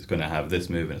piece, it's going to have this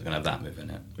move and it's going to have that move in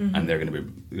it, and they're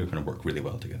going to work really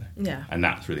well together. Yeah. And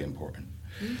that's really important,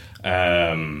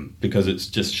 because it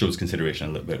just shows consideration,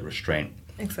 a little bit of restraint.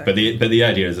 Exactly. But the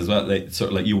idea is as well, like,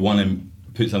 sort of like you want to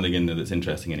put something in there that's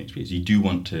interesting in each piece. You do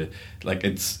want to, like,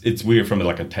 it's weird from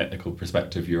like a technical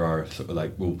perspective. You are sort of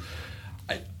like, well,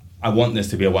 I want this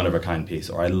to be a one-of-a-kind piece,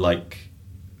 or I like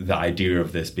the idea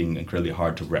of this being incredibly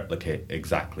hard to replicate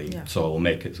exactly. Yeah. So I'll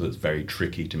make it so it's very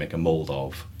tricky to make a mold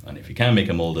of. And if you can make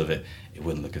a mold of it, it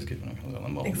wouldn't look as good when it comes out on the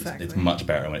mold. Exactly. It's much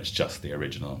better when it's just the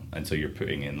original. And so you're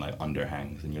putting in like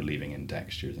underhangs, and you're leaving in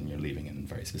textures, and you're leaving in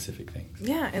very specific things.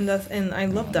 Yeah, and I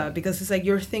love that, because it's like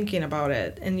you're thinking about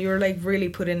it and you're like really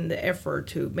putting the effort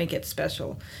to make it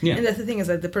special. Yeah. And that's the thing, is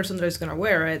that the person that is gonna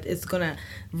wear it is gonna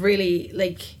really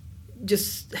like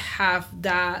just have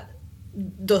that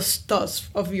those thoughts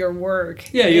of your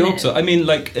work. Yeah, you in hope it. so. I mean,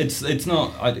 like it's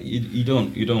not. You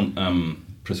don't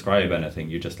prescribe anything.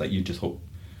 You just hope.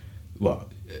 Well,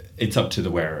 it's up to the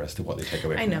wearer as to what they take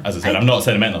away. I From know. it. As I said, I'm not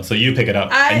sentimental, so you pick it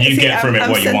up and you See, get from it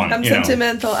what you want. I'm you know?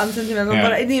 sentimental, Yeah.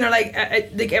 but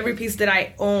like every piece that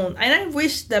I own, and I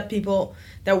wish that people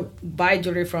that buy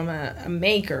jewelry from a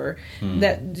maker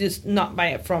that just not buy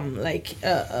it from like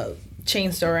a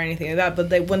chain store or anything like that, but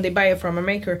when they buy it from a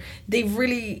maker, they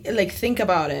really like think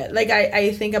about it. Like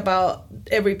I think about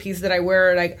every piece that I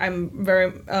wear. Like I'm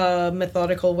very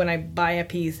methodical when I buy a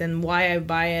piece and why I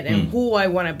buy it and who I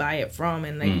want to buy it from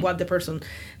and like what the person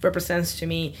represents to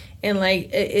me, and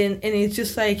like and it's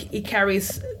just like it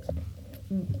carries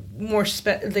more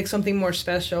like something more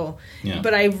special. Yeah.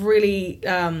 But I really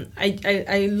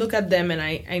I look at them and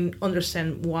I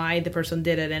understand why the person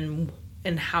did it and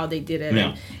how they did it.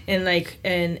 Yeah. and like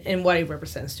and what it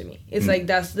represents to me. It's like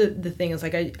that's the thing. It's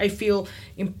like I feel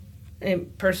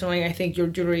and personally I think your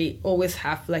jewelry always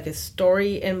have like a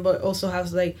story and but also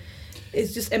has like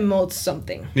it's just emotes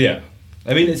something. Yeah,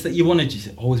 I mean, it's that you want to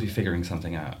just always be figuring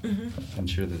something out. I'm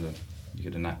sure you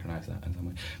could anachronize that in some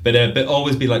way, but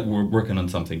always be like we're working on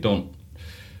something. Don't.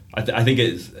 I think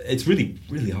it's really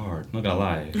really hard. Not gonna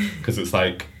lie, because it's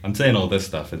like I'm saying all this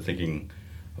stuff and thinking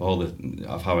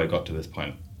of how I got to this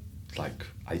point. Like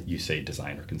you say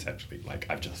designer conceptually, like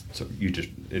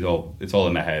it's all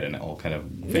in my head and it all kind of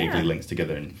vaguely links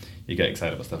together and you get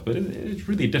excited about stuff. But it's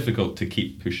really difficult to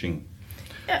keep pushing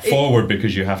forward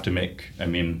because you have to make. I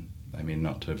mean,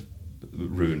 not to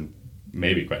ruin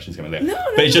maybe questions coming later.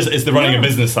 But it's the running a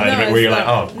business side of it where you're like,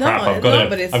 oh crap, I've got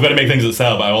to make things that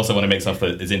sell, but I also want to make stuff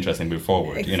that is interesting move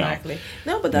forward. Exactly. You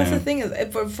know? No, but that's the thing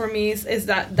is for me is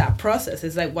that process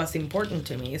is like what's important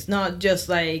to me. It's not just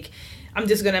like I'm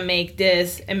just gonna make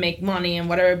this and make money and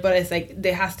whatever, but it's like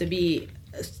there has to be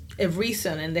a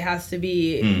reason and there has to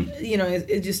be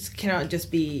it just cannot just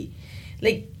be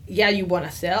like you want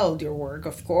to sell your work,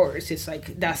 of course. It's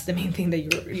like that's the main thing that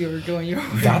you're doing your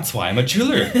work. That's why I'm a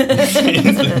jeweler.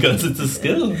 It's because it's a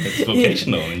skill. It's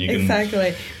vocational, and you can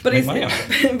exactly. But make money on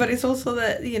it. But it's also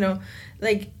that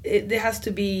like there has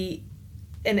to be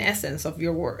an essence of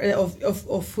your work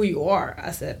of who you are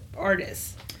as an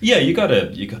artist. Yeah, you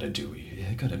gotta you can't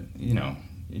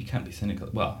be cynical.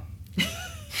 Well.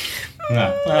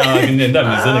 No, I can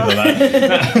definitely be cynical about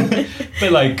that.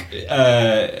 But like.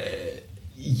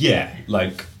 Yeah,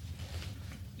 like,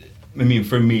 I mean,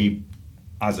 for me,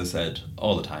 as I said,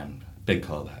 all the time, big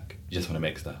callback. You just want to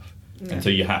make stuff. Yeah. And so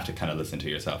you have to kind of listen to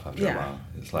yourself after a while.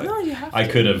 It's like, you have I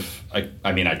could have,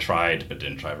 I mean, I tried, but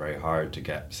didn't try very hard to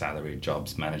get salaried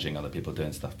jobs managing other people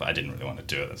doing stuff, but I didn't really want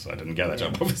to do it, so I didn't get that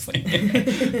job, obviously.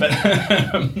 But,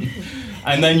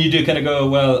 and then you do kind of go,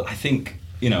 well, I think,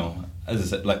 as I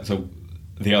said, like, so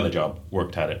the other job,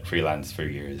 worked at it freelance for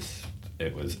years.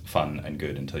 It was fun and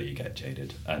good until you get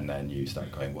jaded, and then you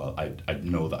start going, well, I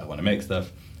know that I want to make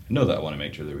stuff, I know that I want to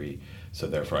make jewelry, so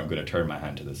therefore I'm going to turn my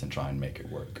hand to this and try and make it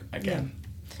work again.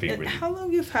 And really how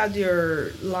long you've had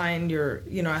your line,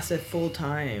 as a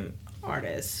full-time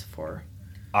artist for?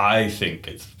 I think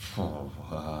it's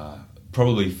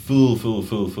probably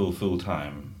full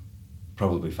time,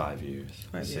 probably 5 years,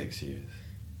 6 years.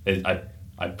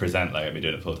 I present like I've been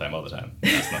doing it full time all the time.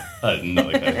 That's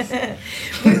not the case.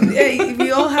 We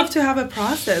all have to have a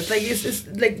process. Like it's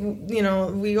like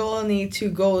we all need to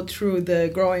go through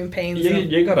the growing pains.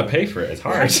 You gotta pay for it. It's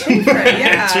hard.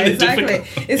 Yeah, it's really exactly.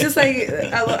 difficult. It's just like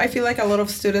I feel like a lot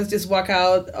of students just walk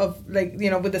out of like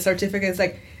with the certificate. It's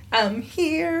like I'm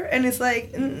here, and it's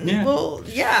like, well,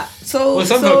 yeah. So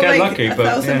some so get like lucky, but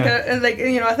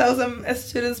 1,000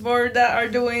 students more that are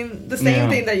doing the same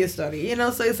thing that you study.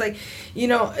 So it's like,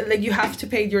 like you have to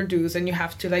pay your dues and you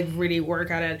have to like really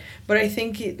work at it. But I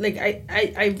think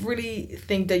I really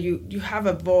think that you have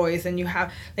a voice and you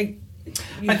have like.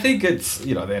 I think it's at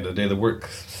the end of the day the work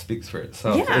speaks for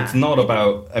itself. Yeah. It's not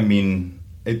about. I mean,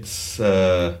 it's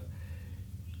I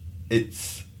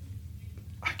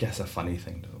guess a funny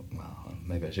thing to.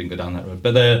 Maybe I shouldn't go down that road,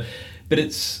 but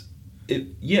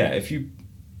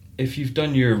if you've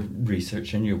done your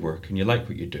research and your work and you like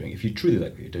what you're doing, if you truly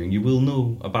like what you're doing, you will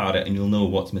know about it and you'll know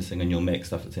what's missing and you'll make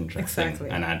stuff that's interesting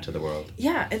and add to the world.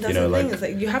 Yeah, and that's the thing. It's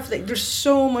like you have there's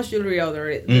so much jewelry out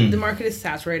there. The market is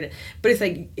saturated, but it's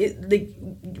like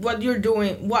what you're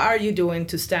doing. What are you doing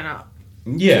to stand out?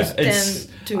 Yeah,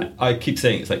 I keep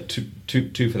saying it's like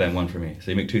two for them, one for me.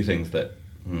 So you make two things that.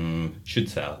 Should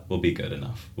sell, will be good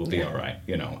enough, will be all right,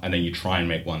 and then you try and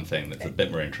make one thing that's a bit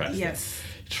more interesting. Yes.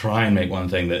 Try and make one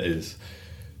thing that is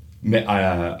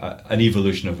an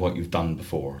evolution of what you've done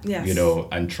before. Yes.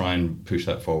 And try and push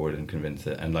that forward and convince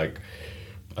it, and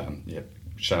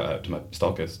shout out to my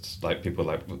stockists, like people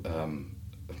like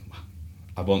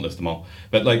I won't list them all,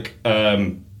 but like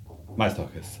my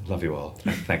stockists, love you all,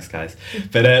 thanks guys.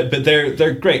 But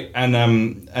they're great,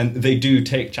 and they do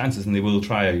take chances, and they will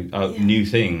try out new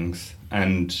things,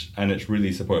 and it's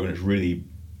really supportive, and it's really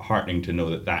heartening to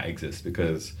know that exists,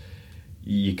 because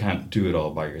you can't do it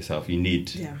all by yourself. You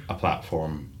need a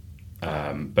platform,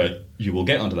 but you will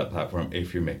get onto that platform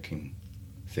if you're making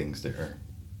things that are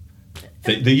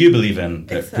that you believe in,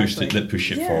 that push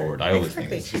it forward. I always think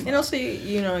it's and also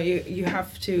you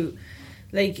have to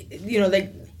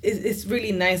it's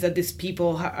really nice that these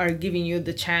people are giving you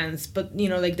the chance, but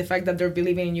like the fact that they're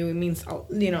believing in you, it means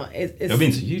it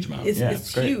means a huge amount.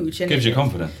 It's huge, and gives you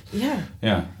confidence. And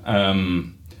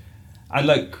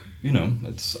like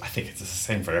I think it's the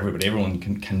same for everybody. Everyone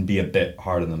can be a bit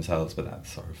hard on themselves, but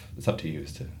that's sort of, it's up to you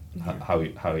as to how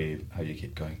you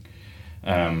keep going.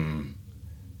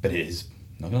 But it is,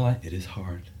 not gonna lie, it is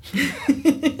hard.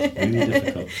 Really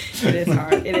difficult. It is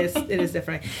hard. It is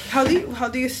different. How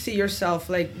do you see yourself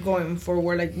like going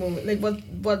forward? Like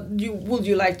would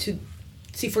you like to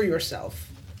see for yourself?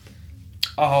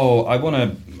 Oh, I want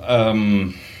to.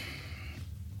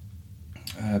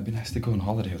 It'd be nice to go on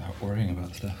holiday without worrying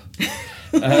about stuff.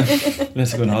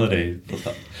 Nice to go on holiday.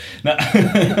 Now,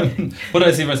 what do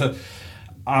I see myself?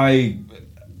 I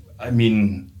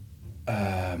mean.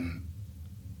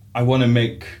 I want to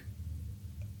make,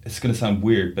 it's going to sound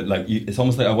weird, but like it's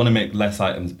almost like I want to make less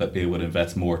items but be able to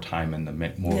invest more time in them,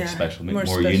 make more special, make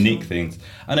more unique things.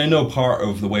 And I know part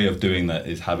of the way of doing that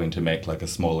is having to make like a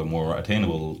smaller, more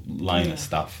attainable line of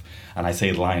stuff. And I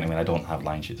say line, I mean I don't have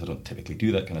line sheets, I don't typically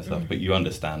do that kind of stuff, but you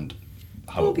understand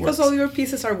how it works. Because all your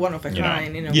pieces are one of a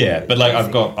kind, Yeah, but like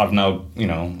I've now,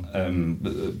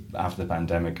 after the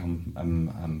pandemic,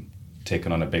 I'm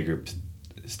taking on a bigger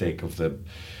stake of the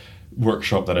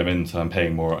workshop that I'm in, so I'm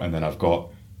paying more, and then I've got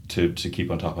to keep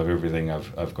on top of everything.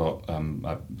 I've got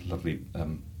a lovely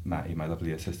Matty, my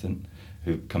lovely assistant,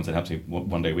 who comes and helps me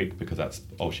one day a week, because that's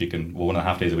all she can. Well,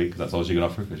 1.5 days a week, because that's all she can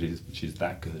offer, because she's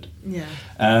that good. Yeah.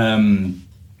 And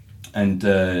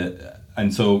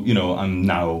so I'm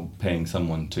now paying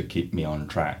someone to keep me on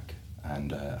track,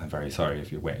 and I'm very sorry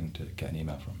if you're waiting to get an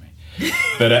email from me.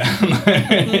 But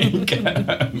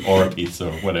or a pizza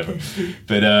or whatever.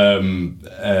 But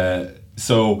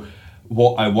so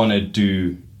what I want to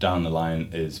do down the line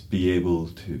is be able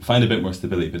to find a bit more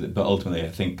stability, but ultimately I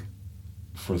think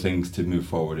for things to move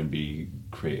forward and be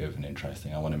creative and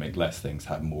interesting, I want to make less things,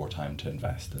 have more time to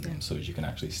invest in them, so that you can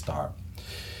actually start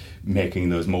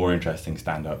making those more interesting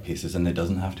standout pieces. And it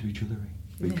doesn't have to be jewellery.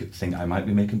 We could think I might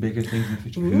be making bigger things in the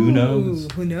future. Who knows?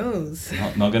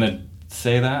 Not gonna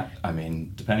say that. I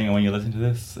mean, depending on when you listen to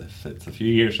this, if it's a few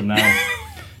years from now,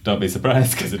 don't be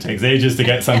surprised, because it takes ages to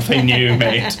get something new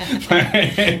made.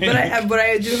 but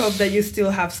I do hope that you still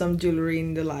have some jewelry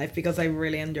in the life, because I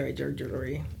really enjoyed your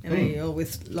jewelry, and I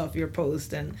always love your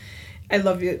post, and I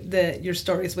love your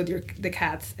stories with the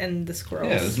cats and the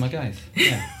squirrels. Yeah, those are my guys.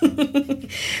 Yeah.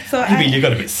 So you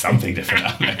got to be something different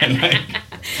out there.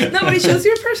 No, but it shows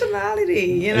your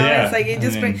personality. Yeah, it's like it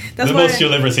just brings. The most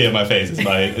you'll ever see of my face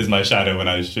is my shadow when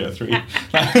I was 3. Or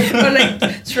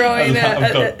like throwing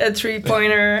a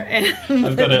 3-pointer. And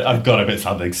I've got a bit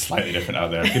something slightly different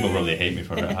out there. People really hate me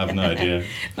for it. I have no idea.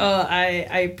 Oh,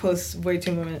 I post way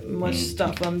too much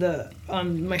stuff on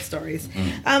my stories.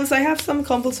 So I have some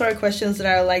compulsory questions that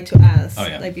I would like to ask,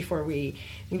 like before we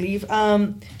leave.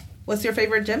 What's your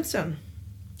favorite gemstone?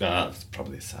 It's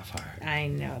probably a sapphire. I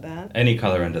know that. Any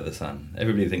colour under the sun.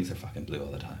 Everybody thinks they're fucking blue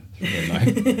all the time. It's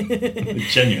really annoying.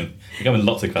 Genuine. They come in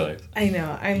lots of colours. I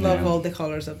know. I love all the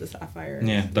colours of the sapphire.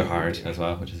 Yeah, they're hard as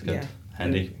well, which is good. Yeah.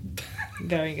 Handy.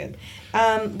 Very good.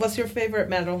 What's your favorite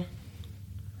metal?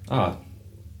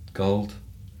 Gold.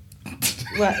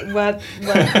 What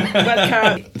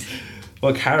carat?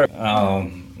 What carat?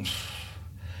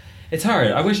 It's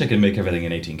hard. I wish I could make everything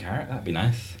in 18 carat. That'd be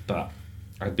nice, but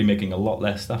I'd be making a lot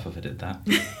less stuff if I did that.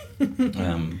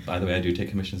 By the way, I do take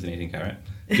commissions in 18 carat.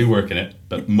 I do work in it,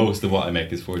 but most of what I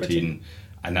make is 14,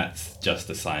 and that's just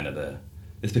a sign of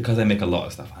it's because I make a lot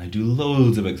of stuff. I do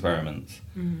loads of experiments,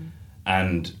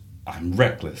 and I'm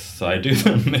reckless, so I do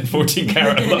them in 14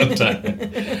 carat a lot of time.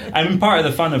 And part of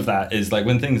the fun of that is like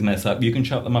when things mess up, you can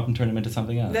chop them up and turn them into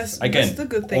something else. That's the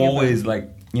good thing. Always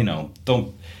don't.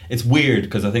 It's weird,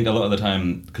 because I think a lot of the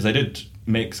time, because I did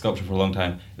make sculpture for a long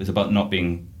time, it was about not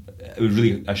being.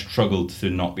 I struggled to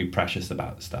not be precious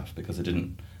about stuff, because I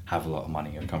didn't have a lot of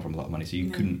money or come from a lot of money, so you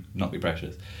couldn't not be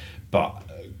precious. But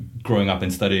growing up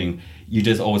and studying, you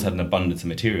just always had an abundance of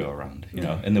material around.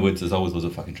 In the woods, there's always loads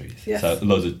of fucking trees. Yes. So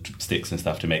loads of sticks and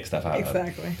stuff to make stuff out of.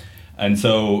 Exactly. And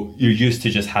so you're used to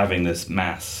just having this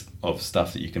mass of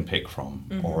stuff that you can pick from,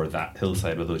 or that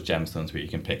hillside with those gemstones where you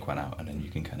can pick one out and then you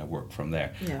can kind of work from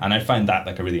there. Yeah. And I find that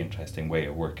like a really interesting way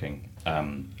of working.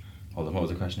 Hold on, what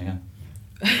was the question again?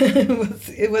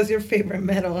 It was your favorite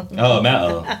metal. Oh,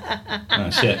 metal. Oh,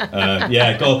 shit.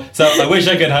 Yeah, cool. So I wish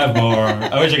I could have more.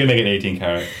 I wish I could make it 18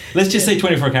 karat. Let's just say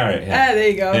 24 karat. Yeah. Ah, there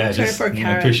you go. Yeah, 24 just,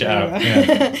 karat. push it out.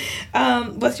 Yeah.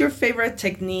 What's your favorite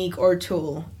technique or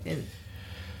tool?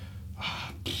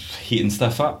 Heating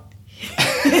stuff up.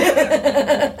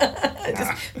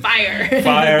 Just fire.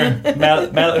 Fire,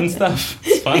 melting stuff.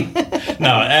 It's fun.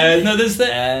 No, there's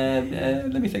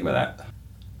let me think about that.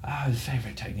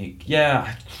 Favorite technique.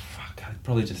 Yeah, I'd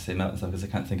probably just say melting stuff because I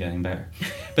can't think of anything better.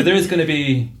 But there is going to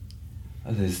be.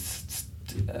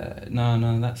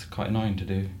 No, that's quite annoying to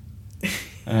do.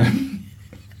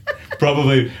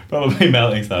 Probably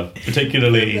melting stuff,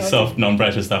 particularly soft,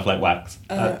 non-precious stuff like wax.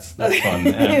 That's fun.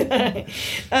 Yeah.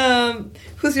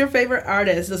 Who's your favorite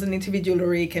artist? Doesn't need to be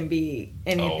jewelry. Can be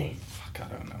anything. Oh fuck, I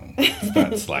don't know.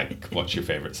 That's like, what's your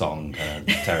favorite song kind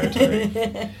of territory.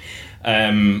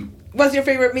 What's your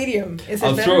favorite medium? Is it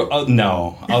I'll better?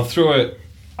 throw it.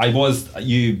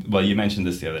 You mentioned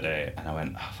this the other day, and I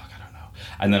went, oh fuck, I don't know.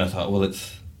 And then I thought, well,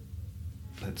 let's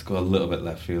go a little bit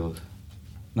left field.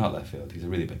 Not left field. He's a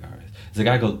really big artist. There's a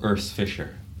guy called Urs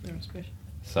Fischer.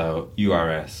 So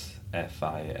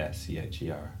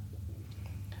URSFISCHER.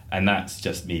 And that's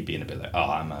just me being a bit like,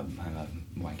 oh, I'm a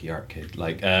wanky art kid.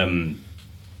 Like,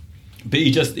 but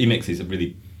he makes these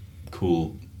really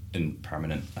cool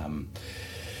impermanent.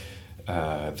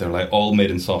 They're like all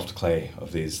made in soft clay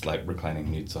of these like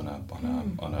reclining nudes on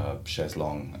a chaise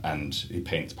longue, and he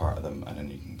paints part of them, and then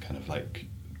you can kind of like,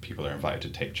 people are invited to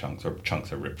take chunks, or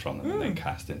chunks are ripped from them and then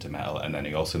cast into metal. And then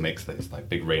he also makes these like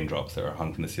big raindrops that are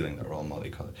hung from the ceiling that are all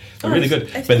multicolored. They're really good.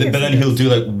 But then he'll do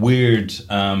like weird.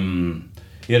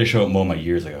 He had a show at MoMA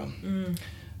years ago.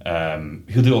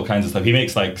 He'll do all kinds of stuff. He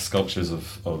makes like sculptures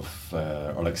or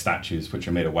like statues which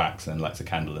are made of wax and lights a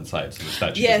candle inside, so the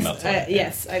statue just melts away.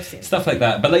 Yes, I've seen stuff like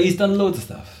that. But like, he's done loads of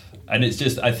stuff, and it's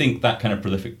just, I think that kind of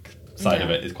prolific side of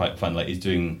it is quite fun. Like, he's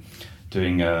doing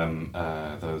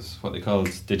those, what they call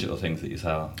digital things that you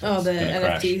sell. Oh, the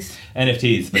NFTs.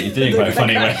 NFTs, but he's doing it quite a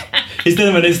funny way. He's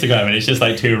doing them on Instagram, and it's just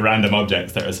like two random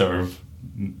objects that are sort of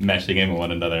meshing in with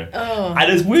one another. Oh.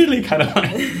 And it's weirdly kind of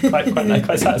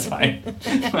quite satisfying.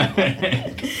 So,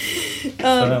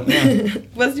 yeah.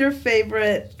 What's your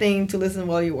favorite thing to listen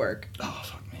while you work? Oh,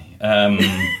 fuck me.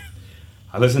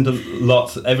 I listen to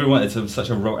lots. It's such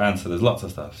a rote answer. There's lots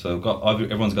of stuff. So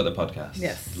everyone's got their podcasts.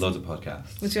 Yes. Loads of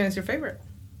podcasts. Which one is your favorite?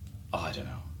 Oh, I don't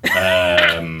know.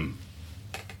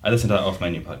 I listen to that Off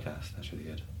Menu podcast. That's really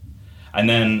good. And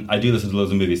then I do listen to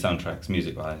loads of movie soundtracks,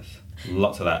 music-wise.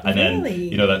 Lots of that. And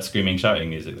really? Then, that screaming, shouting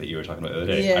music that you were talking about the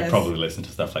other day. Yes. I probably listen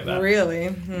to stuff like that. Really?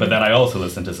 But then I also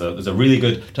listen to, there's a really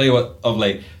good, tell you what, of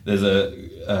late, there's a,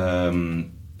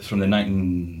 from the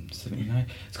 1979,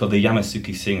 it's called the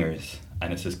Yamasuki Singers.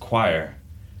 And it's this choir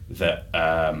that,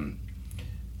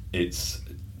 it's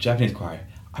Japanese choir.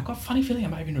 I've got a funny feeling it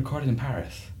might have been recorded in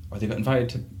Paris. Or they got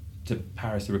invited to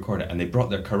Paris to record it, and they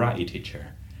brought their karate teacher.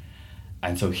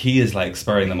 And so he is like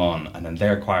spurring them on, and then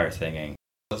their choir singing.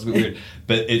 That's a bit weird,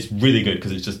 but it's really good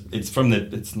because it's from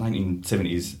it's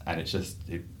 1970s, and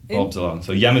it bobs along.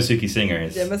 So Yamasuki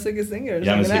Singers. Yamasuki Singers.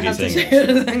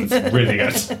 It's really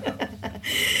good.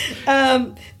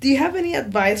 Do you have any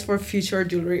advice for future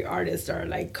jewelry artists that are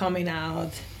like coming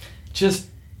out? Just,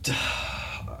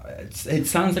 it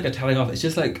sounds like a telling off. It's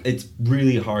just like, it's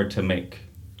really hard to make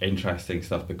interesting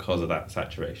stuff because of that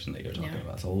saturation that you're talking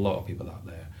about. There's a lot of people out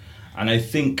there, and I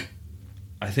think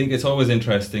it's always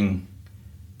interesting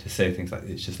to say things like,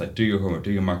 it's just like, do your homework, do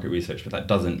your market research, but that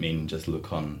doesn't mean just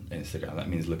look on Instagram. That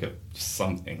means look at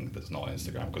something that's not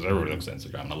Instagram, because everybody looks at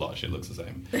Instagram and a lot of shit looks the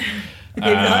same.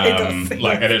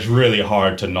 And it's really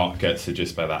hard to not get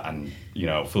seduced by that. And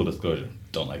full disclosure,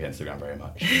 don't like Instagram very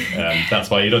much.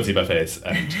 That's why you don't see my face.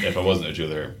 And if I wasn't a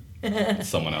jeweler,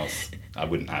 someone else, I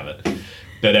wouldn't have it.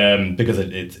 But because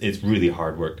it's really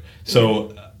hard work.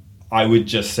 So I would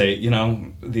just say,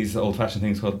 these old-fashioned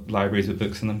things called libraries with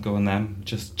books in them, go on them.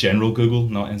 Just general Google,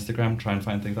 not Instagram. Try and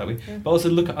find things that way. Yeah. But also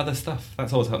look at other stuff.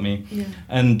 That's always helped me. Yeah.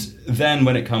 And then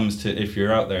when it comes to, if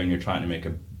you're out there and you're trying to make a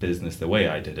business the way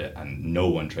I did it, and no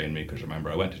one trained me, because remember,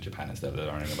 I went to Japan instead of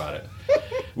learning about it,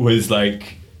 was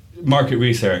like market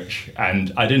research.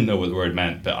 And I didn't know what the word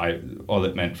meant, but all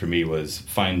it meant for me was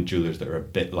find jewelers that are a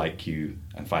bit like you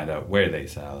and find out where they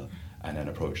sell, and then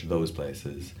approach those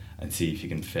places and see if you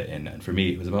can fit in. And for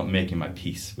me, it was about making my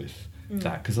peace with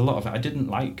that, because a lot of it I didn't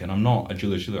like, and I'm not a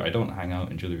jeweler. I don't hang out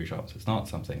in jewellery shops. It's not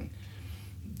something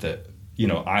that, you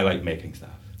know, I like making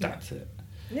stuff. That's it.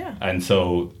 Yeah. And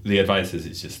so the advice is,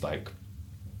 it's just like,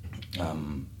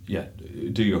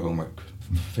 do your homework,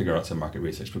 figure out some market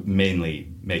research, but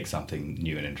mainly make something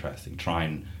new and interesting. Try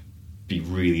and be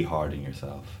really hard on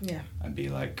yourself. Yeah. And be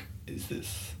like, is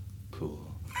this cool?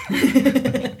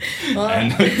 Well,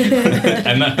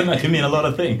 and that can mean a lot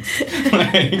of things.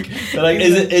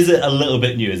 Is it a little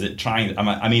bit new? Is it trying?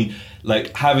 I mean,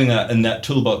 like having that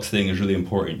toolbox thing is really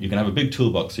important. You can have a big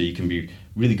toolbox so you can be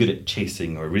really good at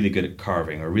chasing, or really good at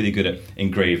carving, or really good at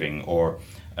engraving, or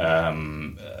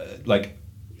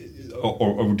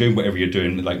or doing whatever you're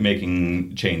doing, like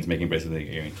making chains, making bracelets,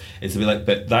 making earrings. It's to be like,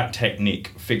 but that technique,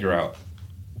 figure out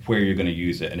where you're going to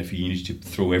use it, and if you need to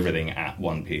throw everything at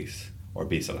one piece, or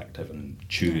be selective and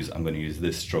choose, I'm going to use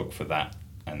this stroke for that,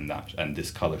 and this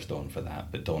color stone for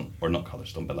that, but not color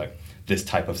stone, but like this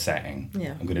type of setting.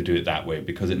 Yeah. I'm going to do it that way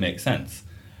because it makes sense.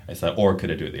 It's like, or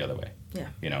could I do it the other way? Yeah.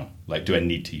 You know, like, do I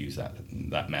need to use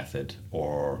that method,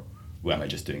 or am I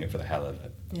just doing it for the hell of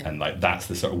it? Yeah. And like, that's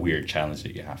the sort of weird challenge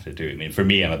that you have to do. I mean, for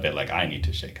me, I'm a bit like, I need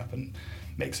to shake up and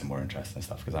make some more interesting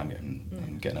stuff, because I'm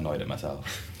getting annoyed at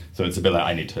myself. So it's a bit like,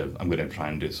 I'm going to try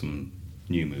and do some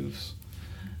new moves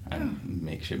and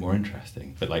make shit more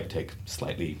interesting, but like take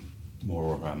slightly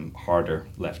more harder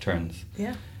left turns.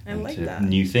 Yeah, I like into that.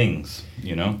 New things,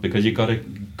 you know, because you gotta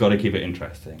keep it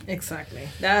interesting. Exactly.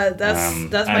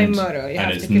 That's my motto. You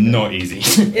have it's to keep not easy.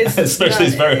 Especially,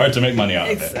 it's very hard to make money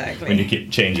out of it when you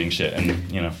keep changing shit.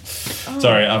 And you know,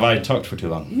 sorry, have I talked for too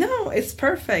long? No, it's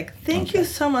perfect. Thank you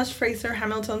so much, Fraser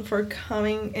Hamilton, for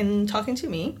coming and talking to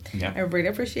me. Yeah, I really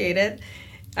appreciate it.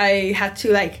 I had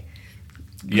to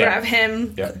grab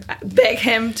him, beg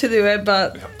him to do it,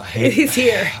 but he's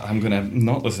here. I'm gonna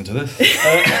not listen to this.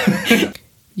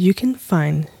 You can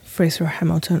find Fraser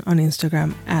Hamilton on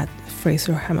Instagram at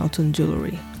Fraser Hamilton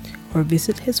Jewelry, or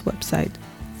visit his website,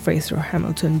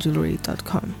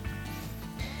 fraserhamiltonjewelry.com.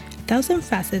 1000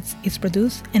 Facets is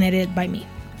produced and edited by me.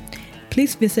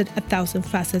 Please visit 1000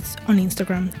 Facets on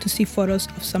Instagram to see photos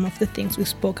of some of the things we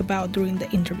spoke about during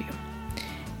the interview.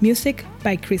 Music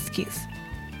by Chris Keys.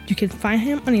 You can find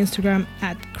him on Instagram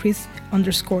at Chris_Keys__.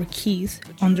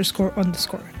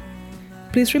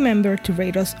 Please remember to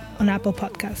rate us on Apple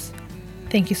Podcasts.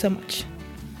 Thank you so much.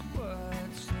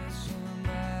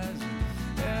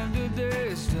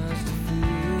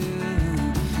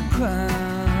 Cry.